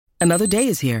Another day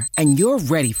is here, and you're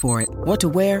ready for it. What to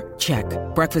wear? Check.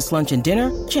 Breakfast, lunch, and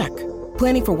dinner? Check.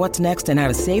 Planning for what's next and how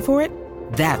to save for it?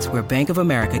 That's where Bank of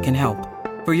America can help.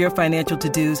 For your financial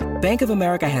to-dos, Bank of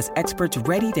America has experts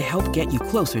ready to help get you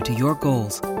closer to your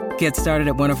goals. Get started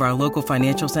at one of our local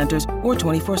financial centers or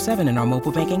 24/7 in our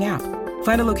mobile banking app.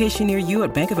 Find a location near you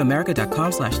at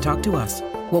bankofamerica.com/talktous.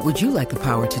 What would you like the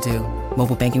power to do?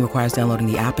 Mobile banking requires downloading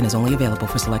the app and is only available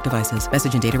for select devices.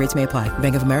 Message and data rates may apply.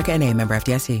 Bank of America N.A., member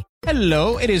FDIC.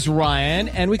 Hello, it is Ryan,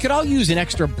 and we could all use an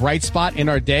extra bright spot in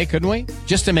our day, couldn't we?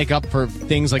 Just to make up for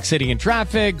things like sitting in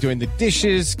traffic, doing the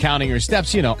dishes, counting your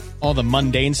steps, all the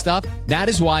mundane stuff. That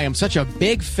is why I'm such a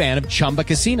big fan of Chumba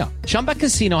Casino. Chumba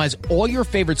Casino has all your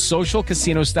favorite social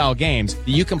casino-style games that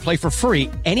you can play for free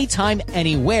anytime,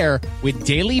 anywhere with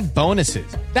daily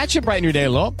bonuses. That should brighten your day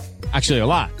a little. Actually, a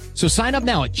lot. So sign up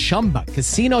now at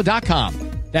ChumbaCasino.com.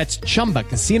 That's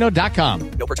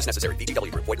ChumbaCasino.com. No purchase necessary.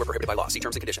 VGW Group. Void where prohibited by law. See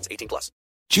terms and conditions. 18+.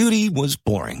 Judy was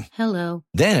boring. Hello.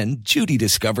 Then Judy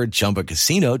discovered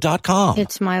ChumbaCasino.com.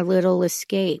 It's my little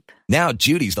escape. Now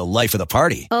Judy's the life of the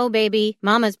party. Oh, baby,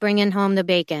 mama's bringing home the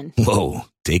bacon. Whoa,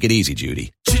 take it easy,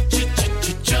 Judy.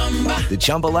 The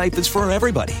Chumba life is for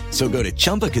everybody. So go to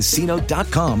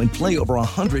ChumbaCasino.com and play over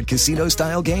 100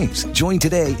 casino-style games. Join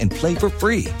today and play for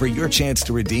free for your chance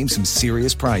to redeem some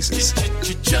serious prizes.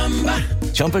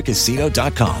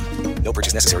 ChumbaCasino.com. No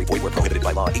purchase necessary. Void where prohibited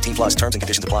by law. 18+. Terms and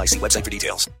conditions apply. See website for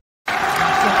details.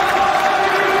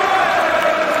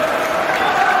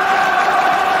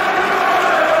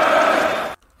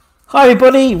 Hi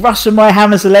everybody, Russ from My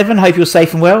Hammers 11. Hope you're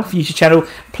safe and well. For YouTube channel,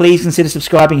 please consider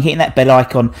subscribing, hitting that bell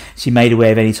icon so you're made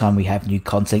aware of any time we have new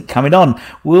content coming on.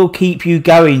 We'll keep you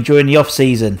going during the off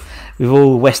season with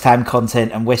all West Ham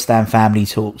content and West Ham family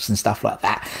talks and stuff like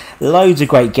that. Loads of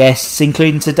great guests,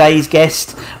 including today's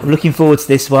guest. I'm looking forward to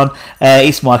this one.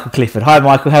 It's Michael Clifford. Hi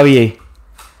Michael, how are you?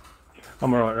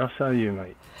 I'm alright, Russ. How are you,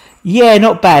 mate? Yeah,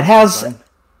 not bad.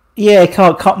 Yeah,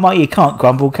 you can't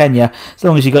grumble, can you? As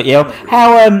long as you got your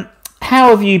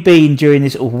How have you been during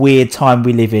this weird time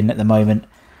we live in at the moment?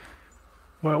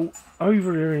 Well,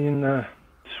 over here in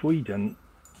Sweden,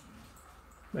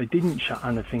 they didn't shut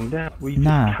anything down. We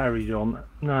just carried on,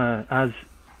 as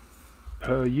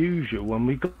per usual, and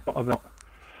we got about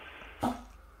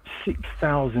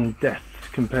 6,000 deaths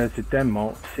compared to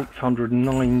Denmark,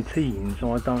 619.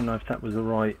 So I don't know if that was the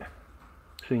right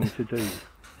thing to do.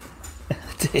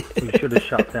 We should have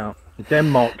shut down.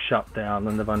 Denmark shut down,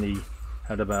 and they've only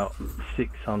had about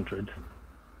 600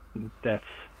 deaths.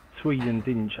 Sweden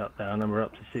didn't shut down and we're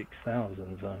up to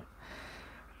 6,000, so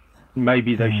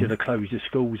maybe they should have closed the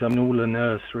schools. I mean, all the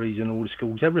nurseries and all the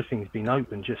schools, everything's been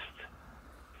open, just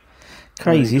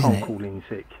crazy, isn't it? You can't call in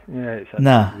sick. Yeah, it's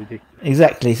ridiculous.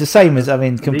 Exactly. It's the same as,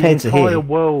 compared to here. The entire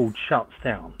world shuts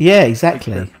down. Yeah,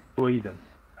 exactly. Except Sweden.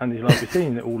 And it's like we're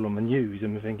seeing it all on the news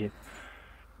and we're thinking,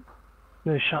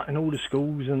 they're shutting all the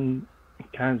schools and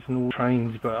cancelling all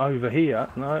trains, but over here,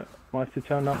 no, I have to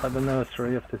turn up at the nursery,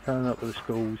 I have to turn up at the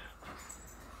schools.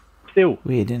 Still,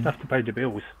 weird, isn't it? Have to pay the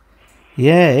bills.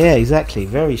 Yeah, exactly.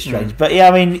 Very strange. But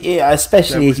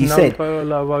especially as you said, no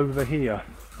furlough over here.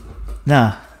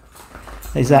 No,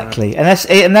 exactly, and that's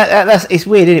it's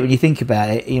weird, isn't it, when you think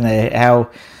about it?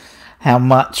 How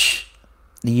much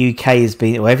the UK has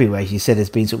been, or everywhere, as you said, has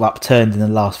been sort of upturned in the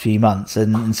last few months,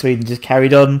 and Sweden just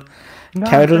carried on as normal.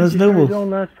 Carried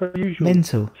on as per usual.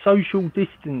 Mental. Social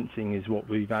distancing is what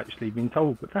we've actually been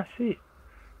told, but that's it.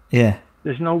 Yeah.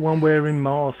 There's no one wearing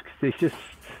masks. It's just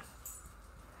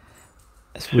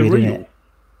weird, isn't it?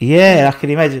 Yeah, I can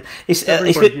imagine.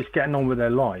 Everybody's just getting on with their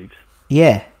lives.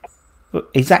 Yeah,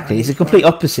 exactly. It's a complete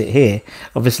opposite here.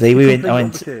 Obviously,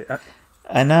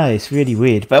 I know, it's really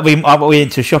weird. But we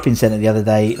went to a shopping centre the other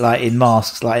day, like in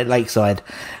masks, like at Lakeside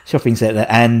shopping centre,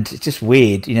 and it's just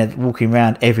weird, walking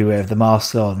around everywhere with the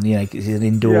masks on, because it's an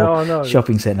indoor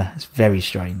shopping centre. It's very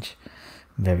strange.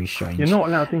 Very strange. You're not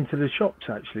allowed into the shops,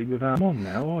 actually, without them on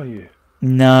now, are you?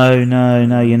 No,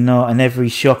 you're not. And every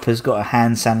shop has got a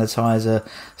hand sanitizer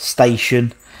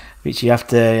station, which you have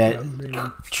to,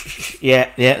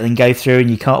 then go through, and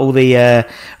you can't. All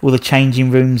the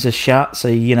changing rooms are shut, so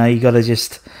you got to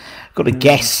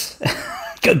guess,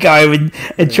 got to go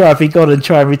and try if he got and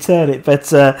try and return it.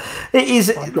 But it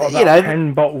is, I've got about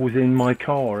 10 bottles in my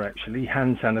car, actually,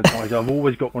 hand sanitizer. I've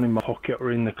always got one in my pocket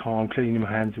or in the car. I'm cleaning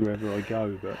my hands wherever I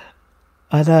go. But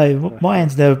I know my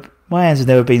hands have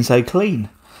never been so clean.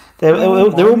 They're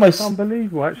almost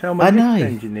unbelievable. Actually, I'm a lift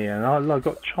engineer, and I've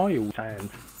got child's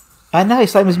hands. I know,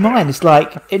 same as mine. It's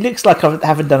like it looks like I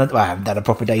haven't done a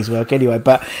proper day's work anyway.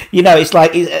 But you know, it's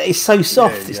like it's so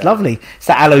soft. It's lovely. It's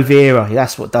that aloe vera.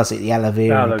 That's what does it. The aloe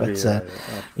vera.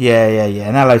 Yeah.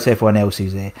 And hello to everyone else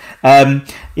who's there.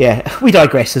 We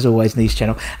digress as always in this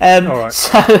channel. All right.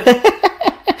 So,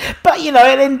 but you know,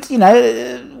 and you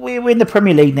know, we're in the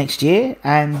Premier League next year,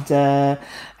 and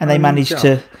they managed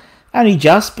to only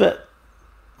just, but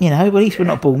you know, at least we're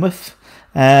not Bournemouth.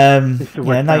 It's the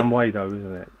West Ham way, though,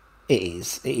 isn't it? It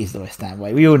is the West Ham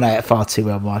way. We all know it far too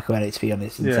well, Michael, to be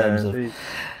honest, in terms of...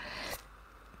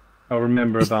 I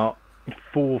remember about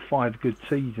 4 or 5 good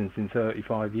seasons in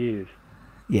 35 years.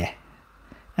 Yeah,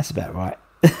 that's about right.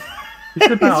 It's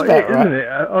about it, right. Isn't it?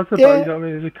 I suppose, I mean,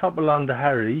 there's a couple under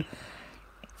Harry.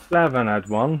 Slaven had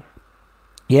one.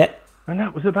 Yeah. And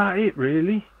that was about it,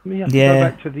 really. I mean, you have to go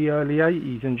back to the early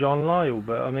 80s and John Lyall,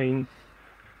 but I mean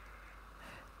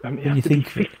you have to be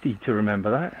 50 to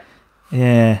remember that.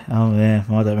 Yeah, I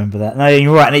don't remember that. No,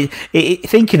 you're right. And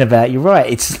thinking about it, you're right.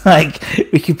 It's like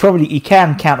you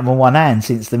can count them on one hand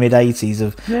since the mid '80s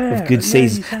of good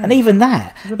seasons, and even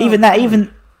that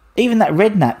Redknapp,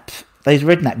 those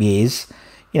Redknapp years,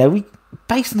 you know, we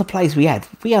based on the players we had,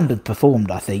 we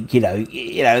underperformed. I think you know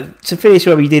to finish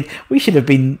where we did, we should have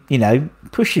been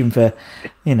pushing for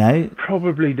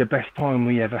probably the best time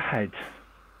we ever had.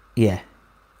 Yeah,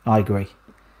 I agree.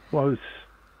 Was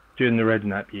during the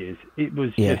Redknapp years. It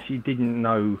was just you didn't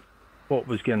know what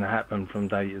was going to happen from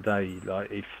day to day. Like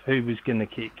if who was going to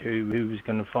kick who was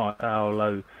going to fight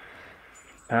Paolo,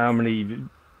 how many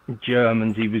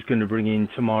Germans he was going to bring in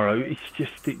tomorrow. It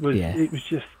was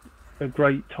just a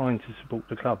great time to support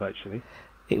the club. Actually,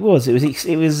 it was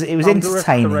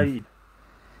entertaining.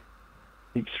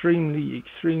 Extremely.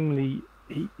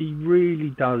 He really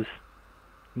does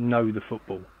know the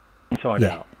football inside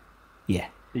out. Yeah.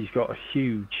 He's got a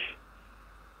huge...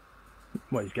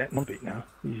 Well, he's getting on a bit now.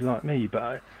 He's like me,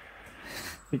 but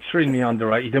extremely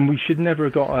underrated. And we should never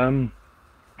have got a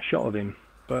shot of him.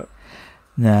 But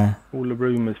all the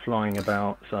rumours flying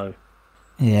about, so...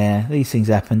 Yeah, these things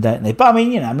happen, don't they? But,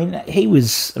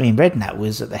 Redknapp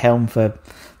was at the helm for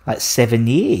like 7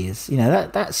 years. You know,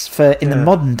 that's for... In the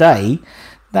modern day...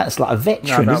 That's like a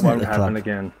veteran, isn't it? That won't happen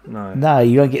again. No,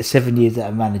 you won't get 7 years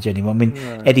out of manager anymore. I mean,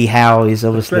 Eddie Howe is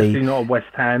obviously... Especially not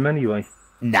West Ham anyway.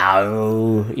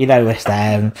 No, West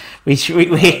Ham. We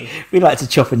like to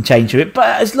chop and change a bit,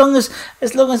 but as long as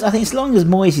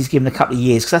Moyes is given a couple of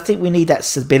years, because I think we need that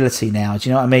stability now. Do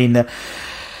you know what I mean?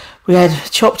 We had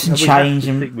chopped and changed,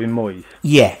 and stick with Moyes.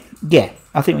 Yeah.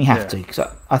 I think we have to, because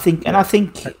I think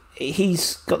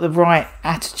he's got the right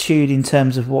attitude in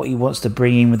terms of what he wants to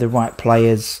bring in with the right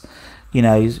players. You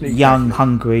know, young,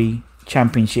 hungry,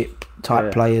 championship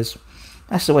type players.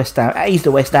 That's the West Ham. He's the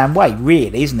West Ham way,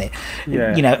 really, isn't it?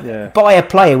 Yeah, buy a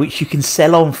player which you can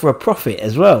sell on for a profit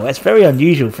as well. That's very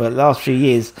unusual for the last few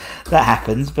years. That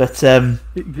happens, but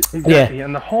exactly.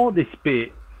 And the hardest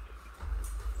bit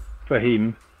for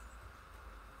him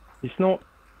is not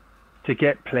to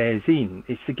get players in;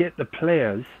 it's to get the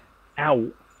players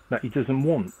out that he doesn't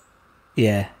want.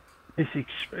 Yeah.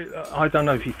 I don't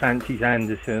know if he fancies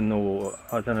Anderson or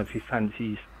I don't know if he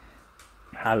fancies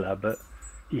Haller, but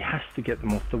he has to get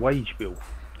them off the wage bill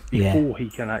before he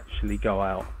can actually go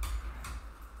out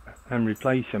and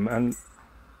replace them. And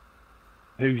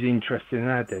who's interested in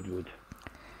that, Edward?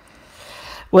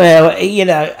 Well,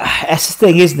 that's the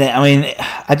thing, isn't it? I mean,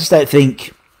 I just don't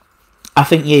think... I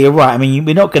think, you're right. I mean,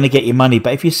 we're not going to get your money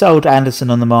back. If you sold Anderson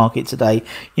on the market today,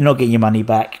 you're not getting your money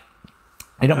back.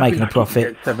 You're not making a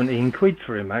profit. Get 17 quid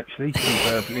for him, actually, to be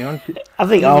perfectly honest. I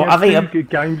think good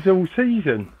games all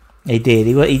season. He did.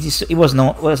 He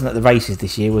wasn't at the races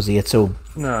this year, was he, at all?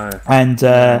 No. And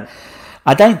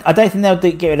I don't think they'll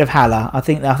get rid of Haller. I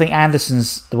think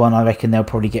Anderson's the one I reckon they'll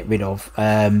probably get rid of.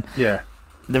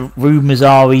 The rumours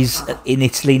are he's in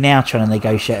Italy now trying to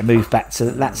negotiate a move back to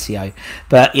Lazio.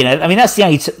 But that's the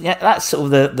only that's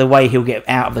sort of the way he'll get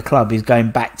out of the club, is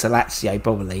going back to Lazio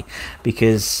probably,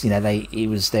 because he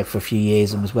was there for a few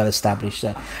years and was well established.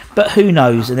 So, but who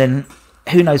knows? And then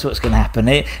who knows what's going to happen?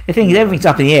 The thing is, everything's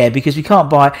up in the air because we can't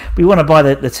buy. We want to buy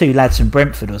the two lads from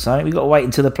Brentford or something. We've got to wait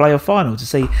until the playoff final to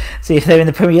see if they're in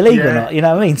the Premier League or not. You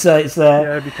know what I mean? So it's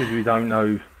because we don't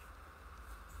know.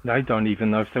 They don't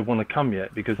even know if they want to come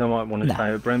yet, because they might want to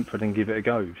stay at Brentford and give it a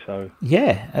go. So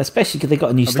especially because they've got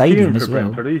a new stadium as well.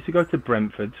 Brentford. I used to go to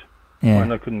Brentford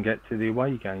when I couldn't get to the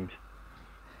away games.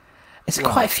 It's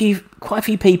quite a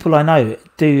few people I know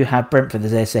do have Brentford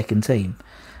as their second team.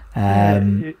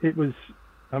 It was.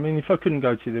 I mean, if I couldn't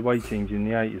go to the away teams in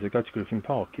the 80s, I'd go to Griffin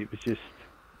Park. It was just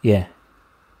a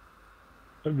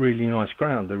really nice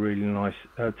ground, a really nice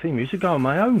team. I used to go on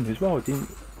my own as well. I didn't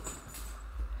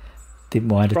Didn't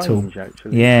mind at all. Strange,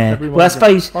 actually. Yeah. Everyone's Well, I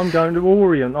suppose I'm going to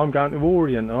Orient. I'm going to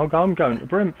Orient. I'm going to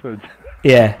Brentford.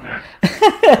 Yeah.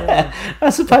 I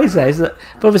suppose so. But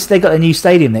obviously they got a new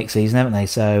stadium next season, haven't they?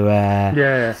 So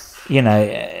yeah. You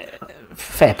know,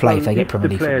 fair play if they get Premier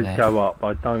League from there. The players go up.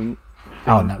 I don't.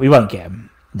 Oh no, we won't get them.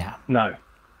 No,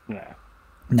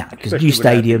 because new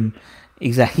stadium,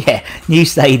 exactly. Yeah, new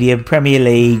stadium, Premier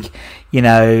League. You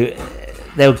know,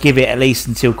 they'll give it at least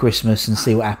until Christmas and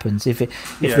see what happens. If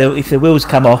the wheels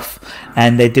come off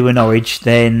and they're doing Norwich,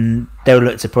 then they'll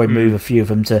look to probably move a few of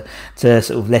them to sort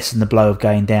of lessen the blow of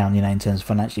going down. You know, in terms of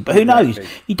financially. But who knows?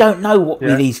 You don't know what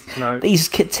with these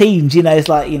teams. You know, it's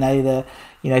like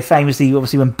famously,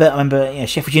 obviously, when I remember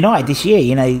Sheffield United this year.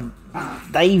 You know,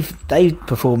 they've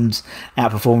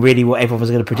outperformed really what everyone was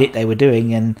going to predict they were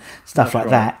doing and stuff like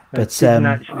that. But didn't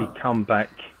actually come back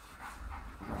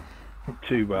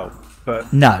too well.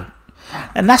 But no,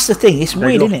 and that's the thing. It's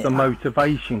weird, isn't it? They lost the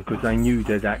motivation because they knew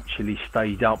they'd actually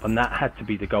stayed up, and that had to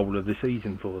be the goal of the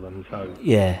season for them. So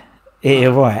yeah.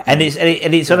 You're right, and it's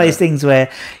one of those things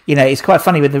where it's quite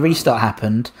funny when the restart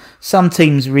happened. Some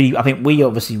teams really, I think we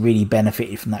obviously really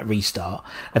benefited from that restart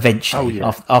eventually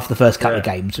after the first couple of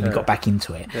games when we got back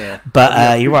into it. Yeah.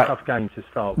 But you're right, tough game to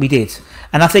start. We did,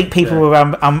 and I think people were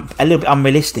a little bit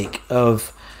unrealistic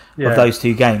of those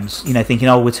two games. Thinking,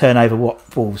 we'll turn over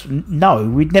Wolves. No,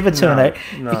 we'd never turn over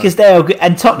because they are good,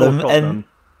 and Tottenham.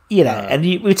 And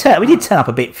we did turn up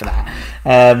a bit for that.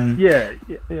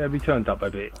 We turned up a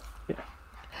bit.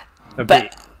 A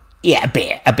bit.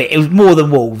 It was more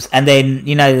than Wolves, and then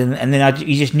you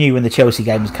just knew when the Chelsea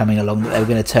game was coming along that they were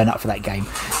going to turn up for that game,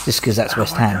 just because that's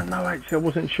West Ham. No, actually, I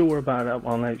wasn't sure about that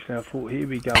one. Actually, I thought, here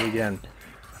we go again.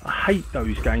 I hate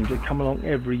those games that come along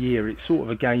every year. It's sort of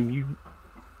a game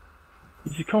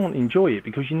you can't enjoy it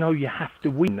because you have to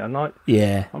win, and I'm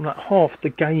like half the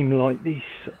game like this.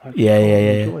 I can't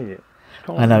enjoy it.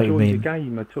 I know enjoy what you mean. The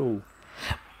game at all.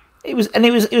 It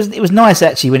was nice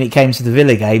actually when it came to the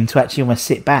Villa game to actually almost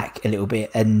sit back a little bit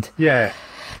and go,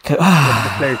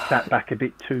 the players sat back a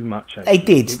bit too much. Actually.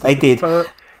 They did.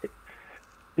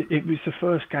 It was the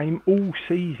first game all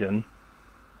season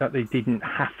that they didn't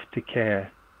have to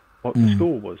care what the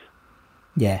score was.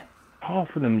 Yeah,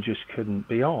 half of them just couldn't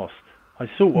be asked. I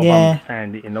sort of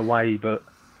understand it in a way, but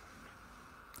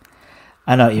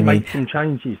I know what you mean. Make some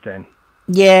changes then.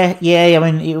 Yeah.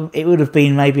 I mean, it would have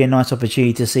been maybe a nice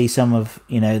opportunity to see some of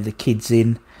the kids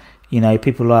in.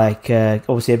 People like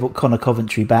obviously they brought Connor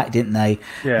Coventry back, didn't they?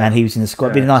 Yeah. And he was in the squad.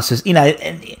 It'd be nice,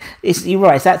 you're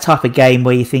right. It's that type of game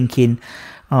where you're thinking,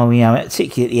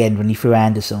 particularly at the end when you threw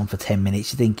Anderson on for 10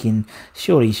 minutes, you're thinking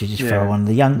surely you should just throw one of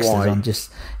the youngsters on.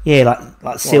 Just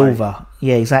like Silva.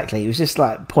 Yeah, exactly. It was just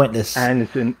like pointless.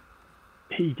 Anderson,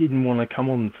 he didn't want to come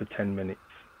on for 10 minutes.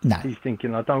 No. He's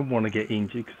thinking, I don't want to get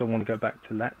injured because I want to go back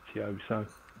to Lazio. So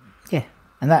yeah,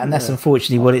 and that's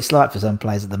unfortunately what it's like for some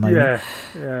players at the moment.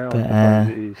 Yeah.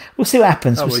 But we'll see what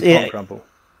happens. We can't grumble.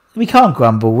 We can't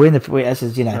grumble. We're in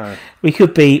the we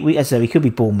could be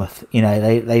Bournemouth.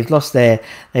 They've lost their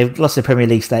Premier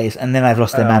League status, and then they've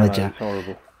lost their manager. It's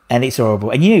horrible. And it's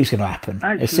horrible. And you knew it was going to happen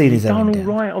as soon as they went down. He's done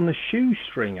all right on the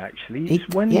shoestring. Actually, it's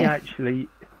when he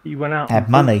went out had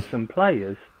and money. bought some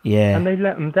players. Yeah, and they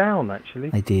let them down. Actually,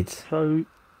 they did. So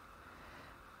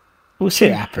we'll see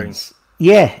what happens.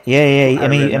 Yeah. I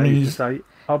mean, say,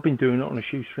 I've been doing it on a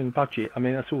shoestring budget. I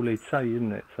mean, that's all they'd say,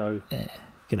 isn't it? So,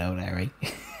 good old Harry,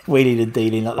 wheeling and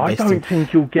dealing like the best. I don't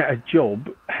think you'll get a job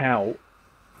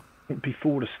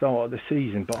before the start of the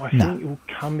season, but I think you'll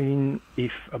come in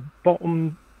if a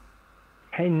bottom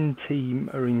 10 team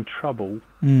are in trouble.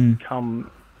 Come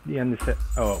the end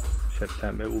of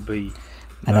September, it will be.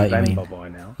 November by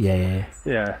now. Yeah.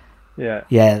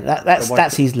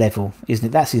 That's his level, isn't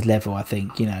it? That's his level. I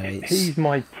think he's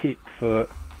my tip for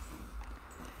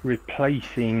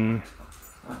replacing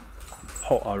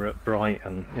Potter at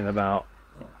Brighton in about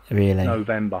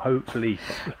November. Hopefully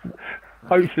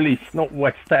it's not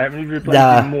West Ham. He's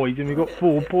replacing Moyes, and we've got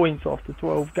 4 points after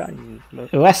 12 games.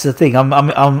 Well, that's the thing.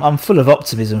 I'm full of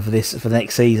optimism for the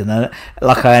next season,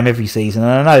 like I am every season.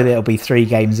 And I know there'll be 3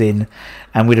 games in,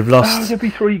 and we'd have lost. There'll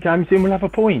be 3 games in. We'll have a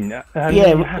point. And we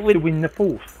have to win the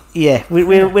 4th. Yeah,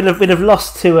 we'd have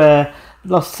lost to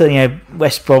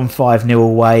West Brom 5-0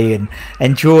 away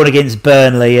and drawn against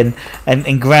Burnley and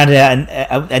grounded out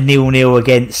a 0-0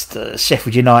 against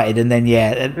Sheffield United, and then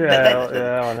I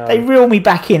know. They reel me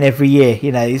back in every year.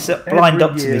 It's blind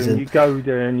optimism. You go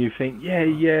there and you think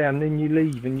and then you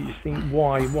leave and you just think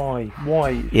why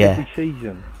it's every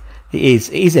season. It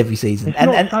is every season. It's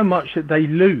not so much that they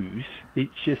lose,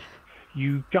 it's just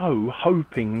you go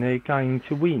hoping they're going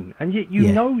to win, and yet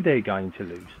you know they're going to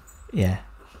lose. Yeah.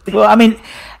 Well, I mean,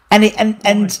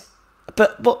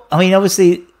 But I mean,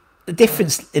 obviously, the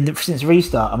difference since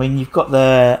restart. I mean, you've got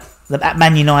that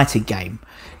Man United game.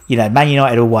 Man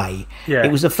United away. Yeah.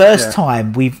 It was the first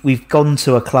time we've gone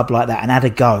to a club like that and had a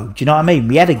go. Do you know what I mean?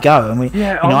 We had a go, and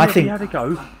I think we had a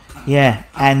go. Yeah,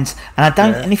 and I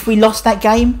don't. And if we lost that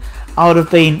game, I would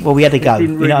have been. Well, we had a go.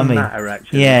 Didn't you know what I mean? Matter,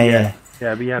 actually. Yeah.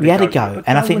 We had a go,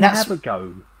 and I think that's have a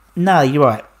go. No, you're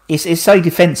right. It's so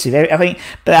defensive. I think,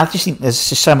 but I just think there's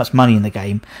just so much money in the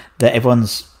game that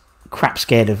everyone's crap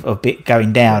scared of it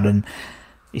going down, and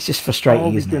it's just frustrating. Are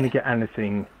we going to get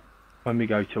anything when we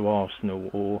go to Arsenal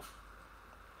or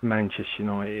Manchester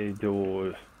United or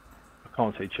I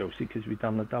can't say Chelsea because we've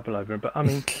done the double over. But I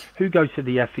mean, who goes to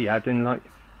the Etihad and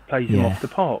plays them off the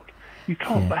park? You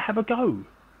can't, but have a go.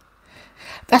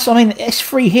 That's what I mean. It's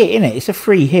free hit, isn't it? It's a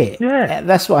free hit. Yeah,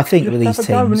 that's what I think just with these have a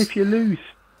teams. go, and if you lose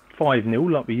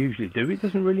 5-0 like we usually do, it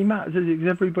doesn't really matter because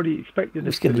everybody expected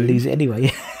us to lose it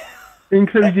anyway,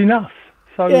 including us.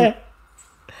 So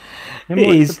you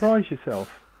might surprise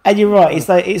yourself. And you're right.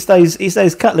 It's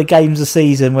those couple of games a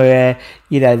season where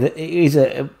it is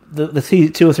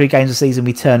the 2 or 3 games a season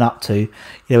we turn up to,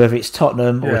 whether it's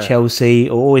Tottenham or Chelsea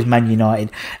or always Man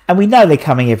United, and we know they're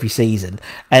coming every season,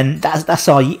 and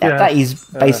that is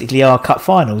basically our cup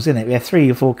finals, isn't it? We have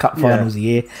 3 or 4 cup finals a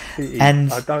year,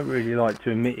 and I don't really like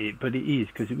to admit it, but it is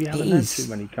because we haven't had too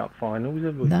many cup finals,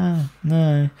 have we?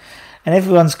 No. And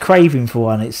everyone's craving for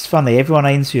one. It's funny. Everyone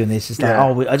I interview on this is like,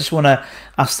 I just want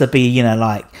us to be,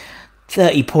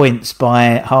 30 points by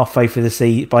halfway through the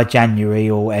season, by January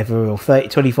or whatever, or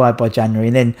 25 by January,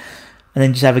 and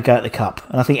then just have a go at the cup.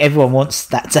 And I think everyone wants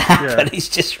that to happen. It's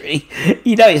just really,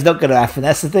 it's not going to happen.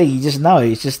 That's the thing. You just know.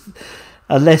 It's just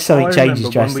unless something changes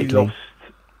drastically. When we lost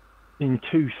in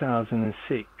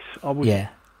 2006, I was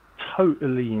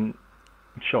totally in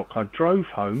shock. I drove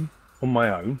home on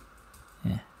my own.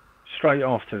 Straight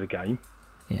after the game.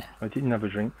 I didn't have a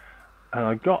drink, and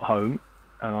I got home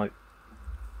and I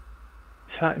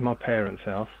sat in my parents'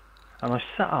 house and I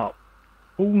sat up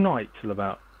all night till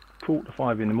about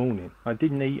 4:45 in the morning. I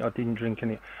didn't eat, I didn't drink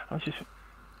any. I was just,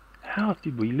 how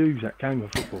did we lose that game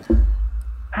of football?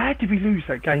 How did we lose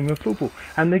that game of football?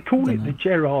 And they call it the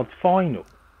Gerrard final.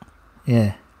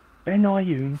 Ben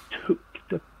Ayoun took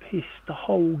the piss the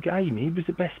whole game. He was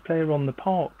the best player on the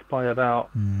park by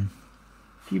about.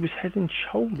 He was head and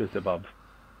shoulders above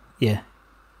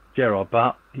Gerrard,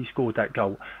 but he scored that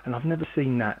goal, and I've never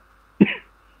seen that.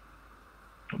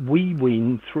 We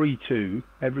win 3-2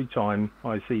 every time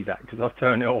I see that because I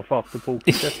turn it off after Paul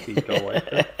Kuszewski's goal.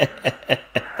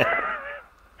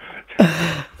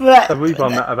 So we've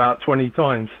won that about 20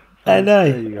 times. So I know,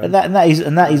 and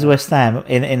that is West Ham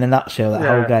in a nutshell. That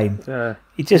whole game,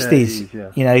 it just is.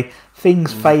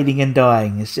 Things fading and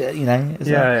dying. It's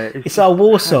it's our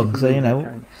war song. So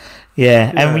and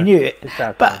we knew it,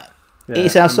 but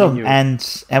it's our song, and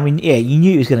we you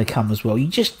knew it was going to come as well. You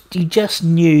just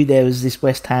knew there was this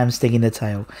West Ham sting in the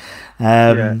tail,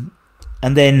 and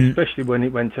then especially when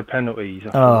it went to penalties.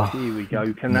 I thought, here we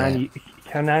go.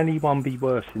 Can anyone be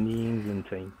worse than the England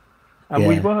team? And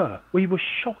we were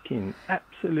shocking,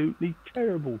 absolutely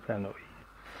terrible penalties.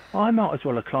 I might as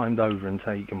well have climbed over and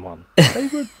taken one. They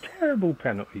were terrible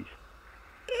penalties,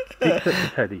 except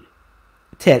for Teddy.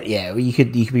 Well, you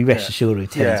could be rest assured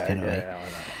of Teddy's penalty.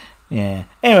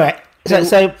 Anyway,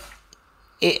 so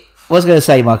it was going to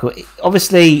say, Michael.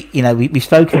 Obviously, we've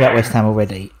spoken about West Ham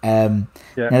already. Now,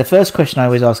 the first question I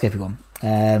always ask everyone,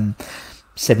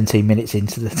 17 minutes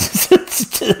into the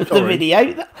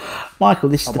video, Michael.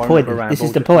 This is the point. This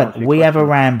is the point. We have a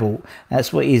ramble.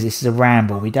 That's what it is. This is a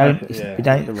ramble. We don't.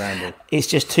 It's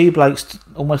just 2 blokes,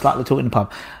 almost like we're talking in the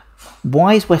pub.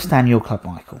 Why is West Ham your club,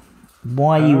 Michael?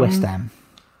 Why are you West Ham?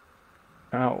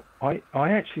 Now, I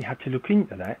actually had to look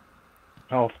into that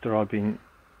after I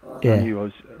knew I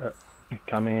was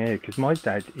coming here because my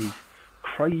dad is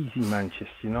crazy Manchester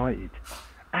United.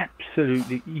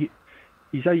 Absolutely.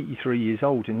 He's 83 years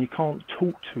old and you can't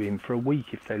talk to him for a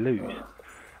week if they lose.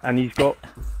 And he's got...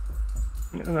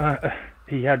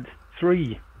 he had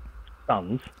 3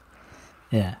 sons.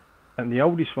 Yeah. And the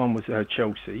oldest one was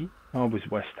Chelsea. I was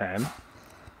West Ham.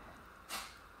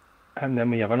 And then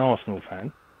we have an Arsenal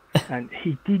fan. And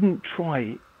he didn't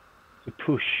try to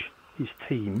push his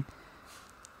team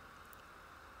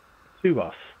to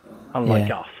us, unlike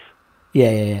us.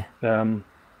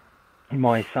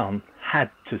 My son had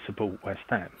to support West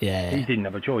Ham. He didn't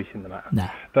have a choice in the matter. No.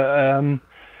 But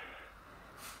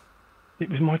it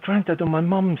was my granddad on my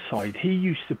mum's side. He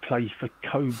used to play for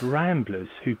Cobra Ramblers,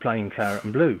 who play in Claret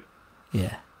and Blue.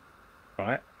 Yeah.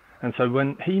 Right? And so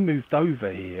when he moved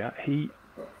over here, he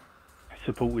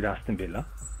supported Aston Villa.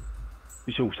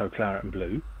 which is also claret and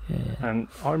blue. Yeah. And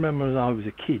I remember as I was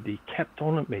a kid, he kept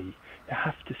on at me, you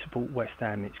have to support West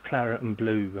Ham, it's claret and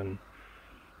blue, and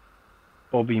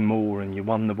Bobby Moore, and you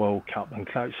won the World Cup, and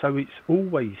claret. So it's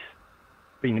always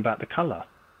been about the colour.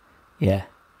 Yeah.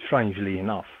 Strangely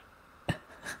enough.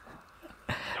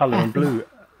 Colour and blue.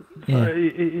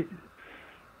 Yeah.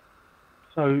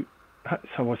 So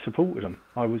I supported them.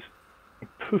 I was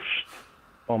pushed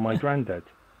by my granddad.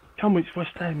 Come, it's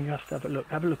West Ham, you have to have a look.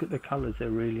 Have a look at the colours, they're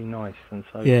really nice. And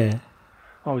so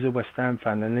I was a West Ham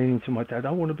fan, and leaning to my dad,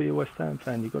 I want to be a West Ham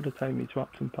fan, you've got to take me to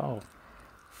Upton Park.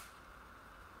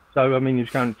 So, I mean, he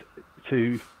was going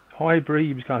to Highbury,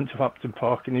 he was going to Upton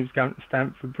Park, and he was going to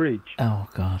Stamford Bridge. Oh,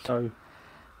 God. So,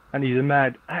 and he's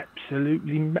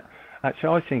absolutely actually,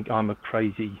 I think I'm a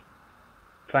crazy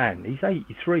fan. He's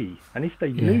 83, and if they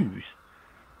lose,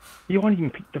 he won't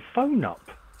even pick the phone up.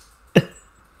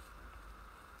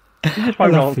 He just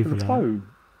won't answer the phone.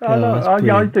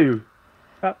 I do.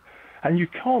 And you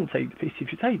can't take the piss.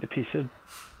 If you take the piss, it'll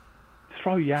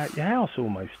throw you out your house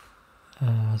almost.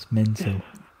 Oh, that's mental.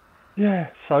 Yeah,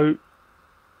 so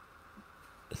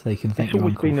you can think it's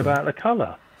always been about the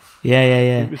colour. Yeah.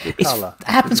 It was the colour. It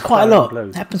happens quite a lot.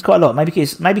 It happens quite a lot. Maybe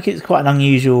it's quite an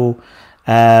unusual sort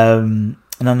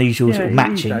of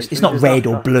matching. It's not red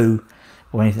or blue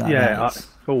or anything like that. Yeah, it's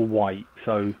all white.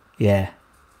 So yeah,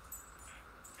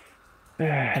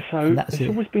 so it's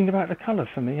always been about the colour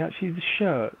for me. Actually, the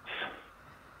shirts.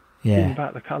 Yeah, it's been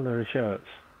about the colour of shirts.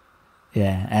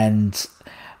 Yeah, and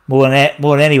more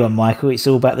than anyone, Michael, it's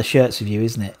all about the shirts with you,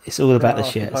 isn't it? It's all about the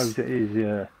shirts. I suppose it is.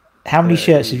 Yeah. How many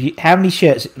shirts have you? How many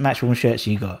match-worn shirts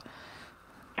have you got?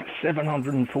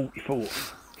 744.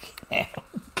 Yeah.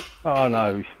 Oh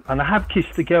no, and I have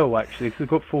kissed a girl actually because I've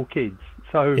got 4 kids.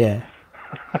 So yeah,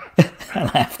 and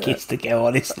I have kissed a girl.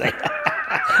 Honestly,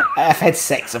 I've had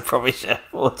sex. I promise you.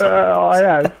 4 times. I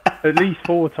have at least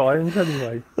 4 times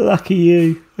anyway. Lucky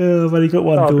you. Oh, I've only got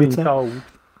one daughter. I've been told.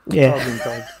 Yeah. I've been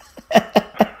told.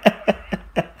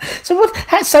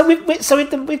 So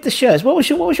with the shirts, what was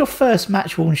your first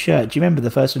match-worn shirt? Do you remember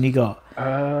the first one you got?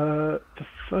 The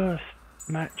first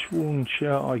match-worn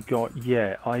shirt I got,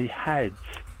 I had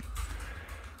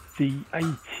the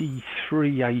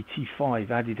 83-85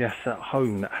 Adidas at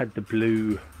home that had the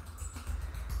blue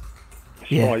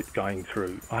stripe going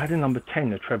through. I had a number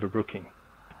 10 of Trevor Brooking.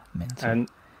 Mental. And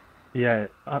yeah,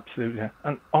 absolutely.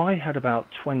 And I had about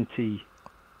 20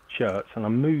 shirts, and I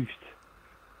moved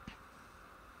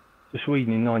to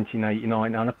Sweden in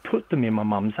 1989, and I put them in my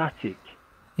mum's attic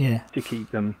to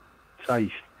keep them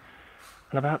safe.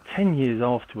 And about 10 years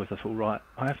afterwards, I thought, right,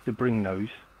 I have to bring those.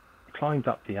 I climbed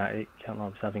up the attic, and I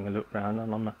was having a look round,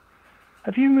 and I'm like,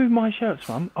 have you moved my shirts,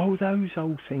 Mum? Oh, those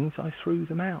old things, I threw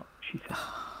them out. She said,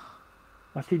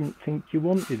 I didn't think you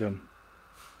wanted them.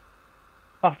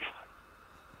 Oh,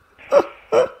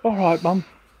 all right, Mum.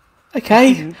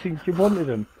 Okay. I didn't think you wanted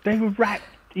them. They were wrapped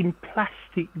in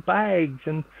plastic bags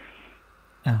and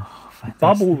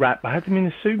bubble wrap. I had them in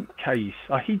a suitcase.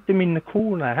 I hid them in the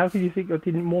corner. How could you think I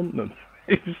didn't want them?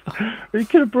 You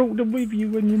could have brought them with you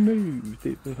when you moved.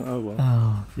 It was, oh well.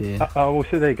 Oh dear. So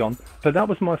they're gone. But that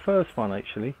was my first one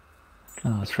actually.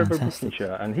 Oh, that's Trevor fantastic. Brooking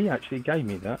shirt, and he actually gave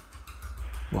me that.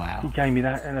 Wow. He gave me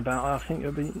that in about, I think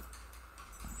it'll be.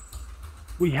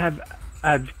 We have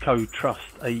Avco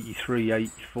Trust 83,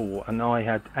 84, and I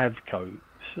had Avco,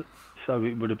 so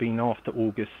it would have been after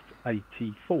August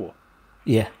 84.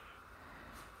 Yeah.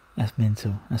 That's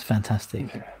mental. That's fantastic.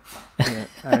 Yeah.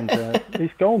 And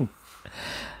it's gone.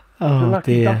 Oh, it's a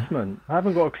lucky dear. dustman. I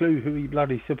haven't got a clue who he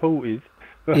bloody supported.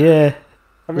 But, yeah.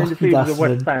 I mean, if he was a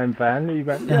West Ham fan, he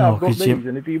went, I've got these,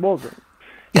 and if he wasn't,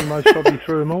 he most probably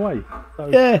threw them away. So,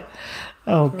 yeah.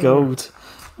 Oh, God.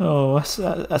 Oh,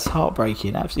 that's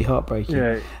heartbreaking. Absolutely heartbreaking.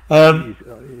 Yeah. It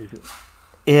is.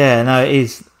 Yeah, no, it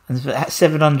is. And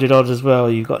 700 odd as well.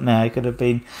 You've got now. It could have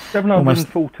been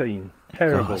 714. Almost...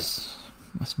 Terrible. Oh,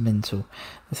 that's mental.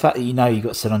 The fact that you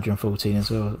got 714 as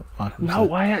well, Michael.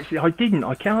 No, I didn't.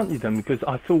 I counted them because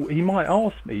I thought he might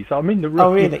ask me. So I'm in the room.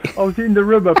 Oh, really? I was in the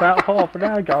room about half an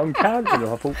hour ago and counted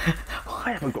them. I thought,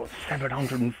 I haven't got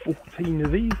 714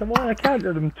 of these. Have I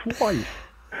counted them twice?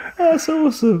 That's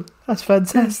awesome. That's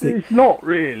fantastic. It's not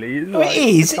really. It's like, it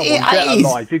is. It is.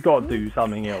 Life. You've got to do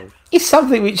something else. It's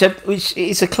something which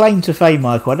is a claim to fame,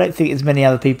 Michael. I don't think there's many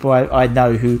other people I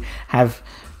know who have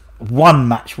one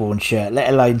match-worn shirt,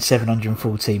 let alone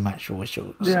 714 match-worn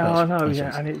shorts. Yeah, I know,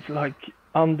 and it's like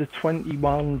under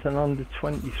 21s and under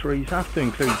 23s. I have to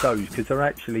include those because they're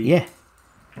actually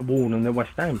worn in the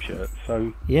West Ham shirts.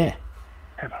 So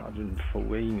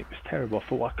 714, it was terrible. I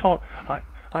thought, I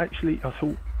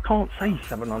thought, can't say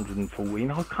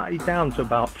 714. I'll cut it down to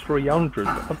about 300.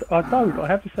 I don't. I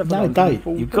have 714. No,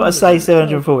 don't. You've got to say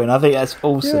 714. I think that's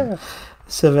awesome. Yeah.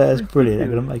 So that's brilliant.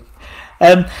 I'm going to make.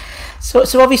 So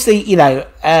obviously,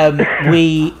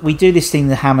 we do this thing,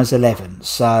 the Hammers 11.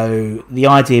 So the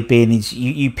idea being is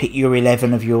you pick your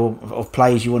 11 of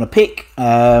players you want to pick.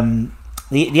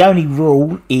 The only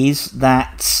rule is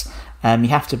that you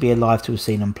have to be alive to have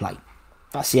seen them play.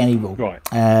 That's the only rule. Right.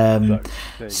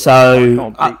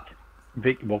 So I can't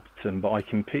pick Vic Watson, but I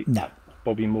can pick no.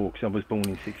 Bobby Moore because I was born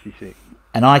in '66.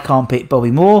 And I can't pick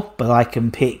Bobby Moore, but I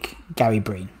can pick Gary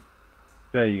Breen.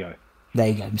 There you go. There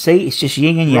you go. See, it's just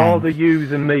yin and yang. Rather you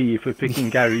than me if we're picking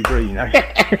Gary Breen.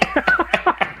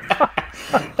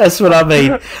 That's what I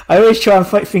mean. I always try and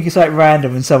think it's like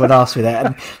random when someone asks me that.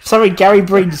 And sorry, Gary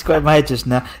Breen just got in my head just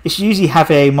now. It's usually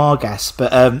Javier Margas,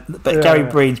 but Gary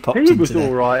Breen's popped into there. He was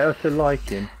all right. I still like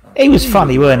him. He was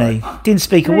funny, weren't he? Didn't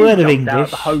speak a word of English. Out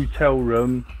the hotel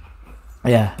room.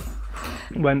 Yeah.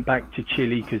 Went back to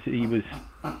Chile because he was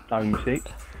homesick.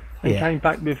 And came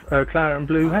back with claret and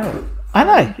blue hair. I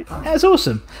know. That was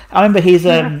awesome. I remember his...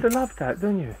 You have to love that,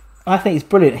 don't you? I think it's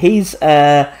brilliant. His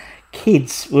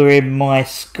kids were in my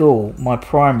school, my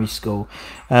primary school.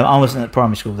 I wasn't at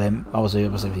primary school then. I was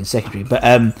in secondary. But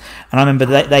and I remember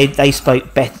they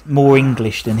spoke more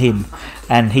English than him,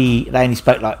 and they only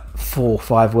spoke like 4 or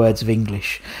 5 words of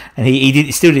English, and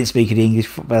he still didn't speak any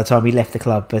English by the time he left the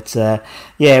club. But I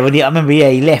remember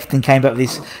he left and came back with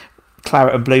this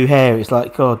claret and blue hair. It's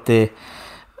like, God, the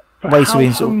way to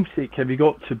how homesick have you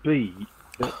got to be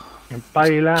to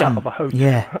bail out of a hotel?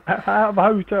 Yeah, out of a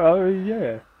hotel. Oh,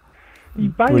 yeah. He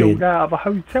bailed out of a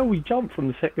hotel. He jumped from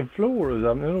the 2nd floor or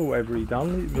something, or whatever he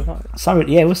done. It was like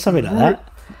it was something like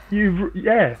that. You've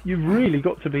really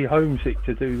got to be homesick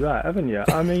to do that, haven't you?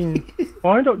 I mean,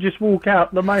 why not just walk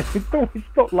out the main door? It's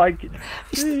not like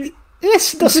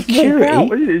it's the security.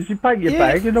 Out, is it? You pack your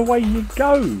bag and away you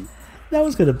go. No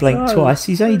one's going to blink twice.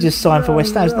 He's only just signed for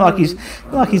West Ham. It's not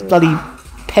like he's bloody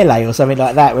Pele or something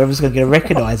like that, where everyone's going to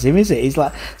recognise him, is it? He's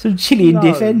like some Chilean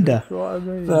defender. That's what I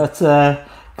mean. But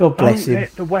God bless him.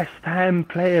 Let the West Ham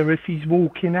player, if he's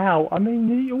walking out, I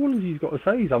mean, all he's got to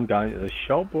say is, I'm going to the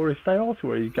shop, or if they ask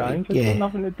where he's going, it's got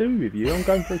nothing to do with you. I'm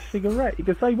going for a cigarette. He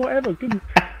can say whatever.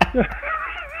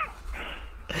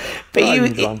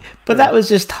 But that was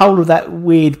just whole of that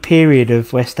weird period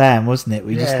of West Ham, wasn't it?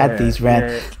 We just had these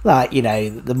like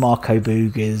the Marco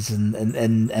Bugas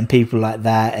and people like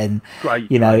that, and great.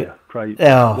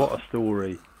 Oh, what a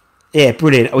story! Yeah,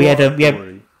 brilliant. We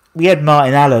had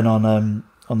Martin Allen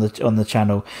on the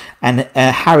channel, and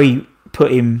Harry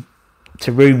put him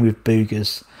to room with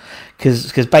Bugas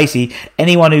because basically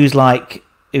anyone who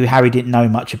Harry didn't know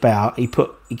much about, he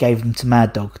gave them to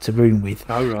Mad Dog to room with.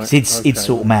 Oh, right. He'd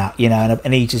sort them out,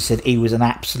 and he just said he was an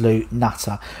absolute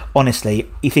nutter.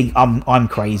 Honestly, you think I'm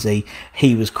crazy,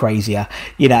 he was crazier,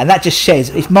 and that just says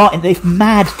if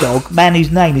Mad Dog, man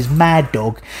whose name is Mad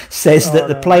Dog, says that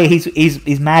the player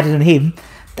is madder than him,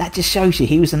 that just shows you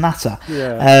he was a nutter.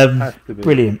 Yeah,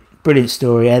 Brilliant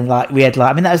story. And we had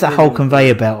that was that whole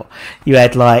conveyor belt. You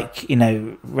had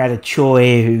Rada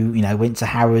Choi, who went to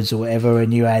Harrods or whatever,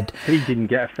 and you had he didn't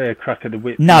get a fair crack of the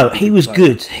whip. No, he was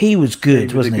good. He was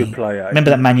good, wasn't he? Good player. Remember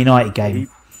that Man United game?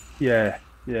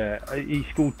 He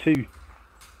scored 2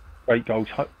 great goals.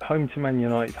 Home to Man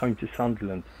United, home to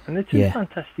Sunderland, and they're 2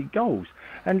 fantastic goals.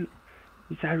 And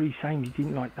is Harry saying he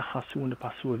didn't like the hustle and the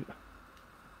bustle of it?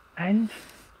 And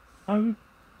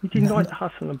he didn't like the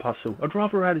hustle and bustle. I'd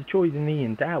rather have a choice than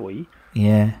Ian Dowie.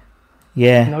 Yeah.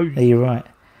 You're right.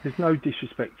 There's no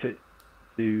disrespect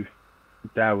to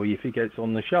Dowie if he gets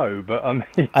on the show, but I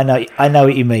mean, I know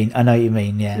what you mean.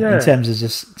 Yeah. In terms of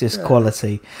just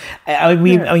quality. We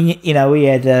had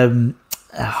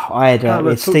I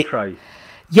had Steve.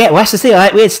 Yeah, well, that's the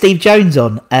thing. We had Steve Jones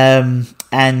on,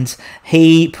 and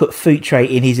he put Futre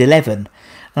in his 11, and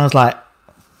I was like,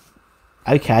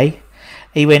 okay.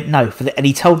 He went no and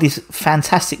he told this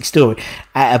fantastic story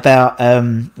about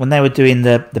when they were doing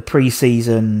the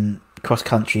pre-season cross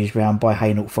countries round by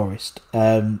Hainault Forest.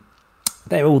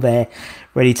 They're all there,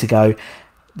 ready to go.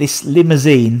 This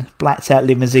blacked out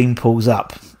limousine pulls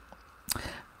up.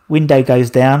 Window goes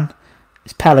down.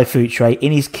 It's Paulo Futre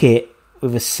in his kit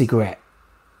with a cigarette,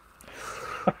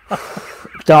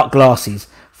 dark glasses.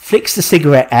 Flicks the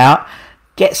cigarette out,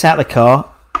 gets out the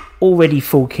car, already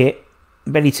full kit,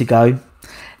 ready to go.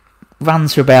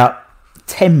 Runs for about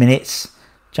 10 minutes,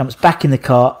 jumps back in the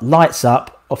car, lights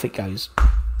up, off it goes.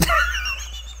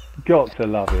 Got to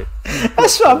love it.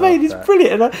 That's what I mean. It's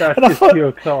brilliant. And I thought,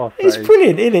 pure class. It's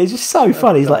brilliant, isn't it? It's just so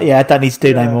funny. He's like, I don't need to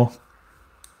do no more.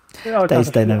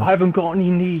 know. I haven't got any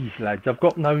knees, lads. I've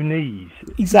got no knees.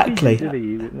 Exactly.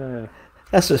 No.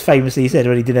 That's what famously he said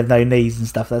when he didn't have no knees and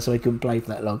stuff. That's why he couldn't play for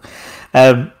that long.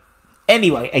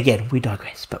 Anyway, again, we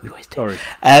digress, but we always do. Sorry.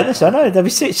 So no,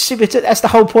 that's the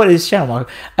whole point of this channel,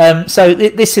 Michael. So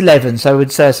this 11. So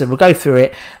we'll go through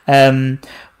it.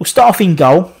 We'll start off in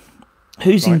goal.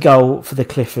 Who's in goal for the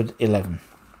Clifford 11?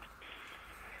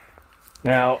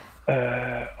 Now,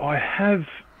 I have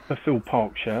a Phil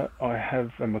Park shirt, I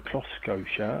have a McCloskey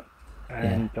shirt,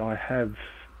 and I have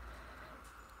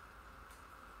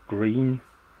Green,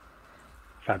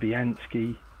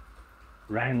 Fabianski,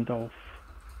 Randolph.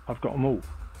 I've got them all.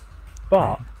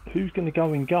 But who's going to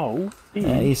go in goal?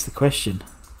 Here's the question.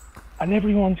 And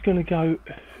everyone's going to go,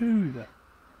 who the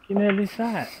hell is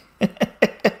that?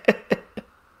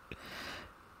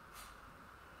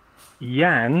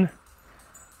 Jan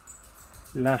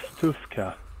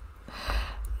Lastufka.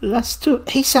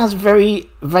 He sounds very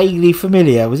vaguely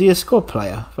familiar. Was he a squad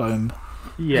player for him?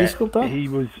 Yeah, he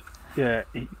was. Yeah,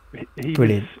 he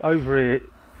brilliant. Was over here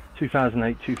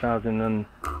 2008,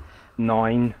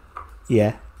 2009.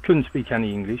 Yeah. Couldn't speak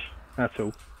any English at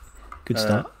all. Good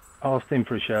start. Asked him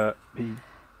for a shirt. He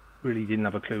really didn't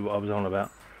have a clue what I was on about.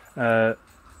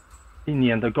 In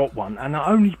the end, I got one, and I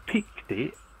only picked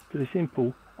it for the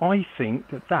simple. I think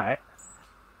that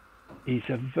is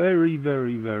a very,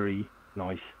 very, very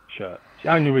nice shirt. It's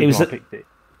the only reason I picked it.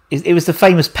 It was the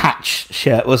famous patch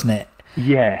shirt, wasn't it?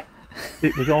 Yeah.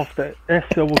 It was after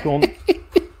Esther was on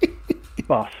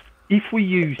bust. If we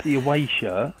use the away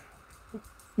shirt,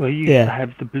 we used to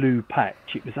have the blue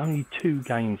patch. It was only 2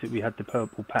 games that we had the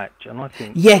purple patch, and I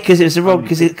think because it was a wrong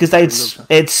because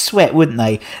they'd sweat, wouldn't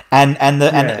they? And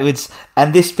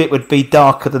this bit would be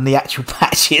darker than the actual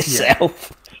patch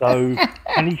itself. Yeah. So,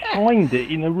 and he signed it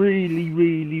in a really,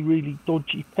 really, really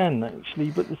dodgy pen,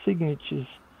 actually, but the signature's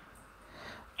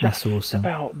just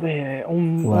about there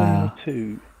on the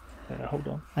 2. Hold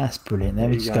on. That's brilliant. Let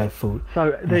me just go forward.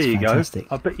 So, there you go.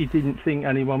 I bet you didn't think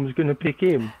anyone was going to pick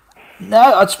him. No,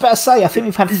 I was about to say, I think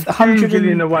we've had 100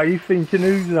 in a way, thinking,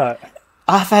 who's that?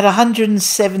 I've had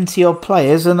 170 odd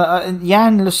players, and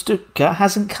Jan Lastufka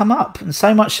hasn't come up, and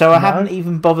so much so I haven't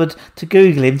even bothered to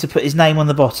Google him to put his name on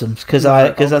the bottom because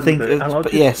I think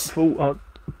yes,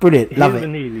 brilliant, love it.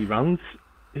 Nearly runs.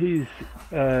 He's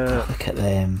look at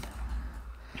them.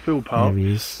 Phil Park. There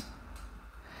he is.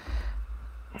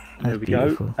 There we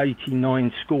go.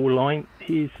 89 scoreline.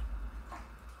 Here's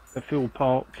the Phil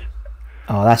Parks.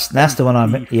 Oh, that's the one I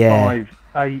meant. Yeah.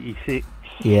 86.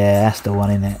 Yeah, that's the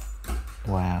one, isn't it?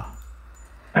 Wow.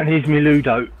 And here's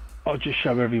Miludo. I'll just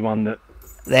show everyone that.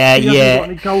 There, he hasn't got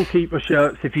any goalkeeper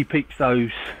shirts if he picks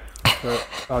those. But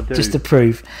I do. Just to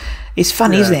prove. It's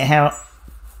funny, isn't it, how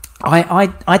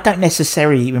I don't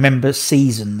necessarily remember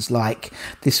seasons like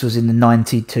this was in the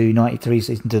 92-93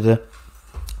 season.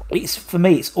 It's for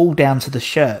me, it's all down to the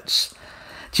shirts.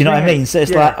 Do you know what I mean? So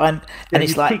it's like, and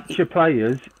it's like picture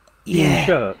players in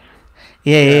shirts.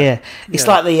 Yeah. It's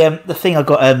like the thing I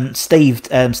got. Steve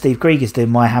Krieger's doing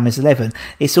my Hammers 11.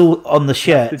 It's all on the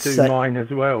shirts. To do mine as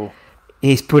well.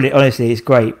 It's brilliant. Honestly, it's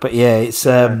great. But because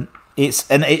I was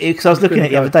looking at it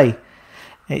the other day.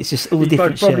 It's just all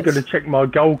different shirts. He's probably going to check my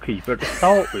goalkeeper to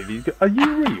start with. Are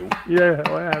you real? Yeah,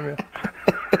 I am.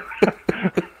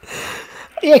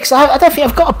 Yeah, because I don't think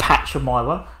I've got a patch on my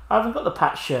one. I haven't got the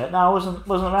patch shirt. No, I wasn't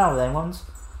around with them ones.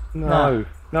 No,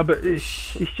 but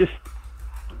it's just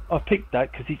I picked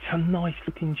that because it's a nice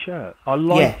looking shirt. I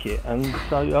like it, and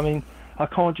so I mean I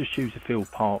can't just choose a Phil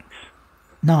Parks.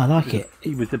 No, I like it.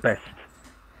 He was the best.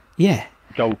 Yeah.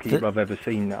 Goalkeeper I've ever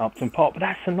seen at Upton Park, but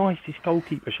that's the nicest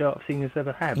goalkeeper shirt I've seen us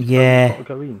ever have. Yeah. So it's got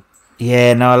to go in.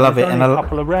 Yeah, no, I love it. And a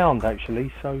couple around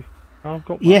actually, so I've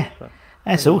got one. Yeah. So.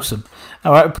 That's awesome.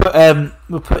 All right,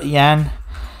 we'll put Jan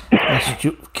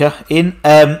in.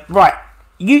 Right,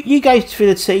 you go through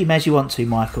the team as you want to,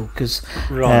 Michael, because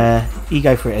you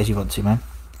go for it as you want to, man.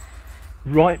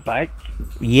 Right back.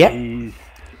 Yep.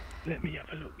 Let me have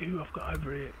a look who I've got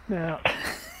over here now.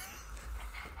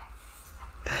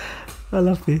 I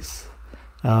love this.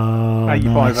 Oh,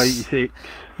 85, nice. 86.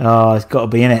 Oh, it's got to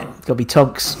be in it. It's got to be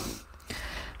Tonks.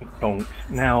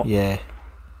 Now, yeah.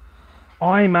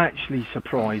 I'm actually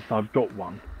surprised I've got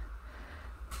one,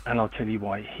 and I'll tell you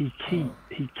why. He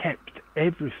kept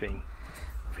everything.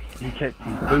 He kept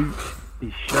his boots,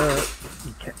 his shirt,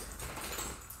 he kept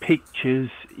pictures,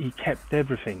 he kept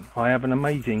everything. I have an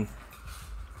amazing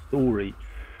story.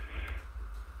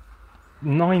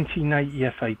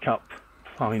 1980 FA Cup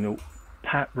final,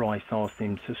 Pat Rice asked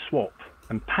him to swap,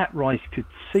 and Pat Rice could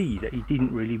see that he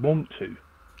didn't really want to.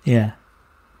 Yeah.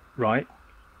 Right?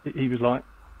 He was like,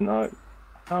 no,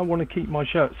 I want to keep my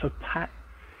shirt. So Pat,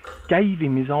 gave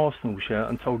him his Arsenal shirt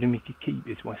and told him he could keep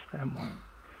his West Ham one.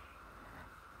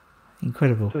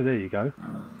 Incredible. So there you go.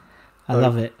 I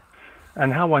love it.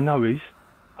 And how I know is,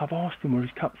 I've asked him where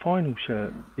his cup final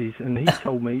shirt is, and he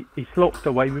told me it's locked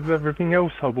away with everything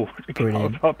else I bought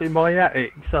up in my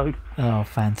attic. So,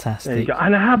 fantastic. There you go.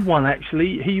 And I have one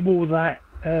actually. He wore that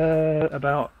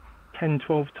about 10,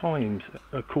 12 times,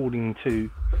 according to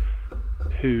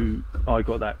who I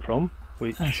got that from.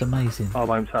 Which that's amazing. I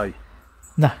won't say.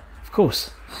 No, of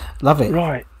course. Love it.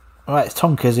 Right. All right,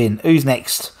 Tonka's in. Who's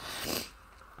next?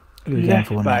 Who are we going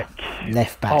for back. now?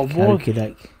 Left back. I was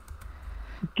Okey-doke.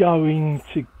 going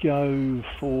to go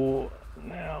for...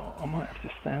 Now, I might have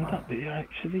to stand up here,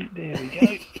 actually. There we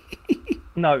go.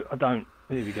 No, I don't.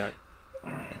 There we go.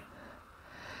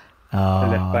 Oh, the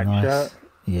left back nice. shirt.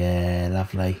 Yeah,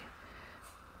 lovely.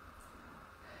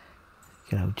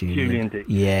 Good old Julian Dix.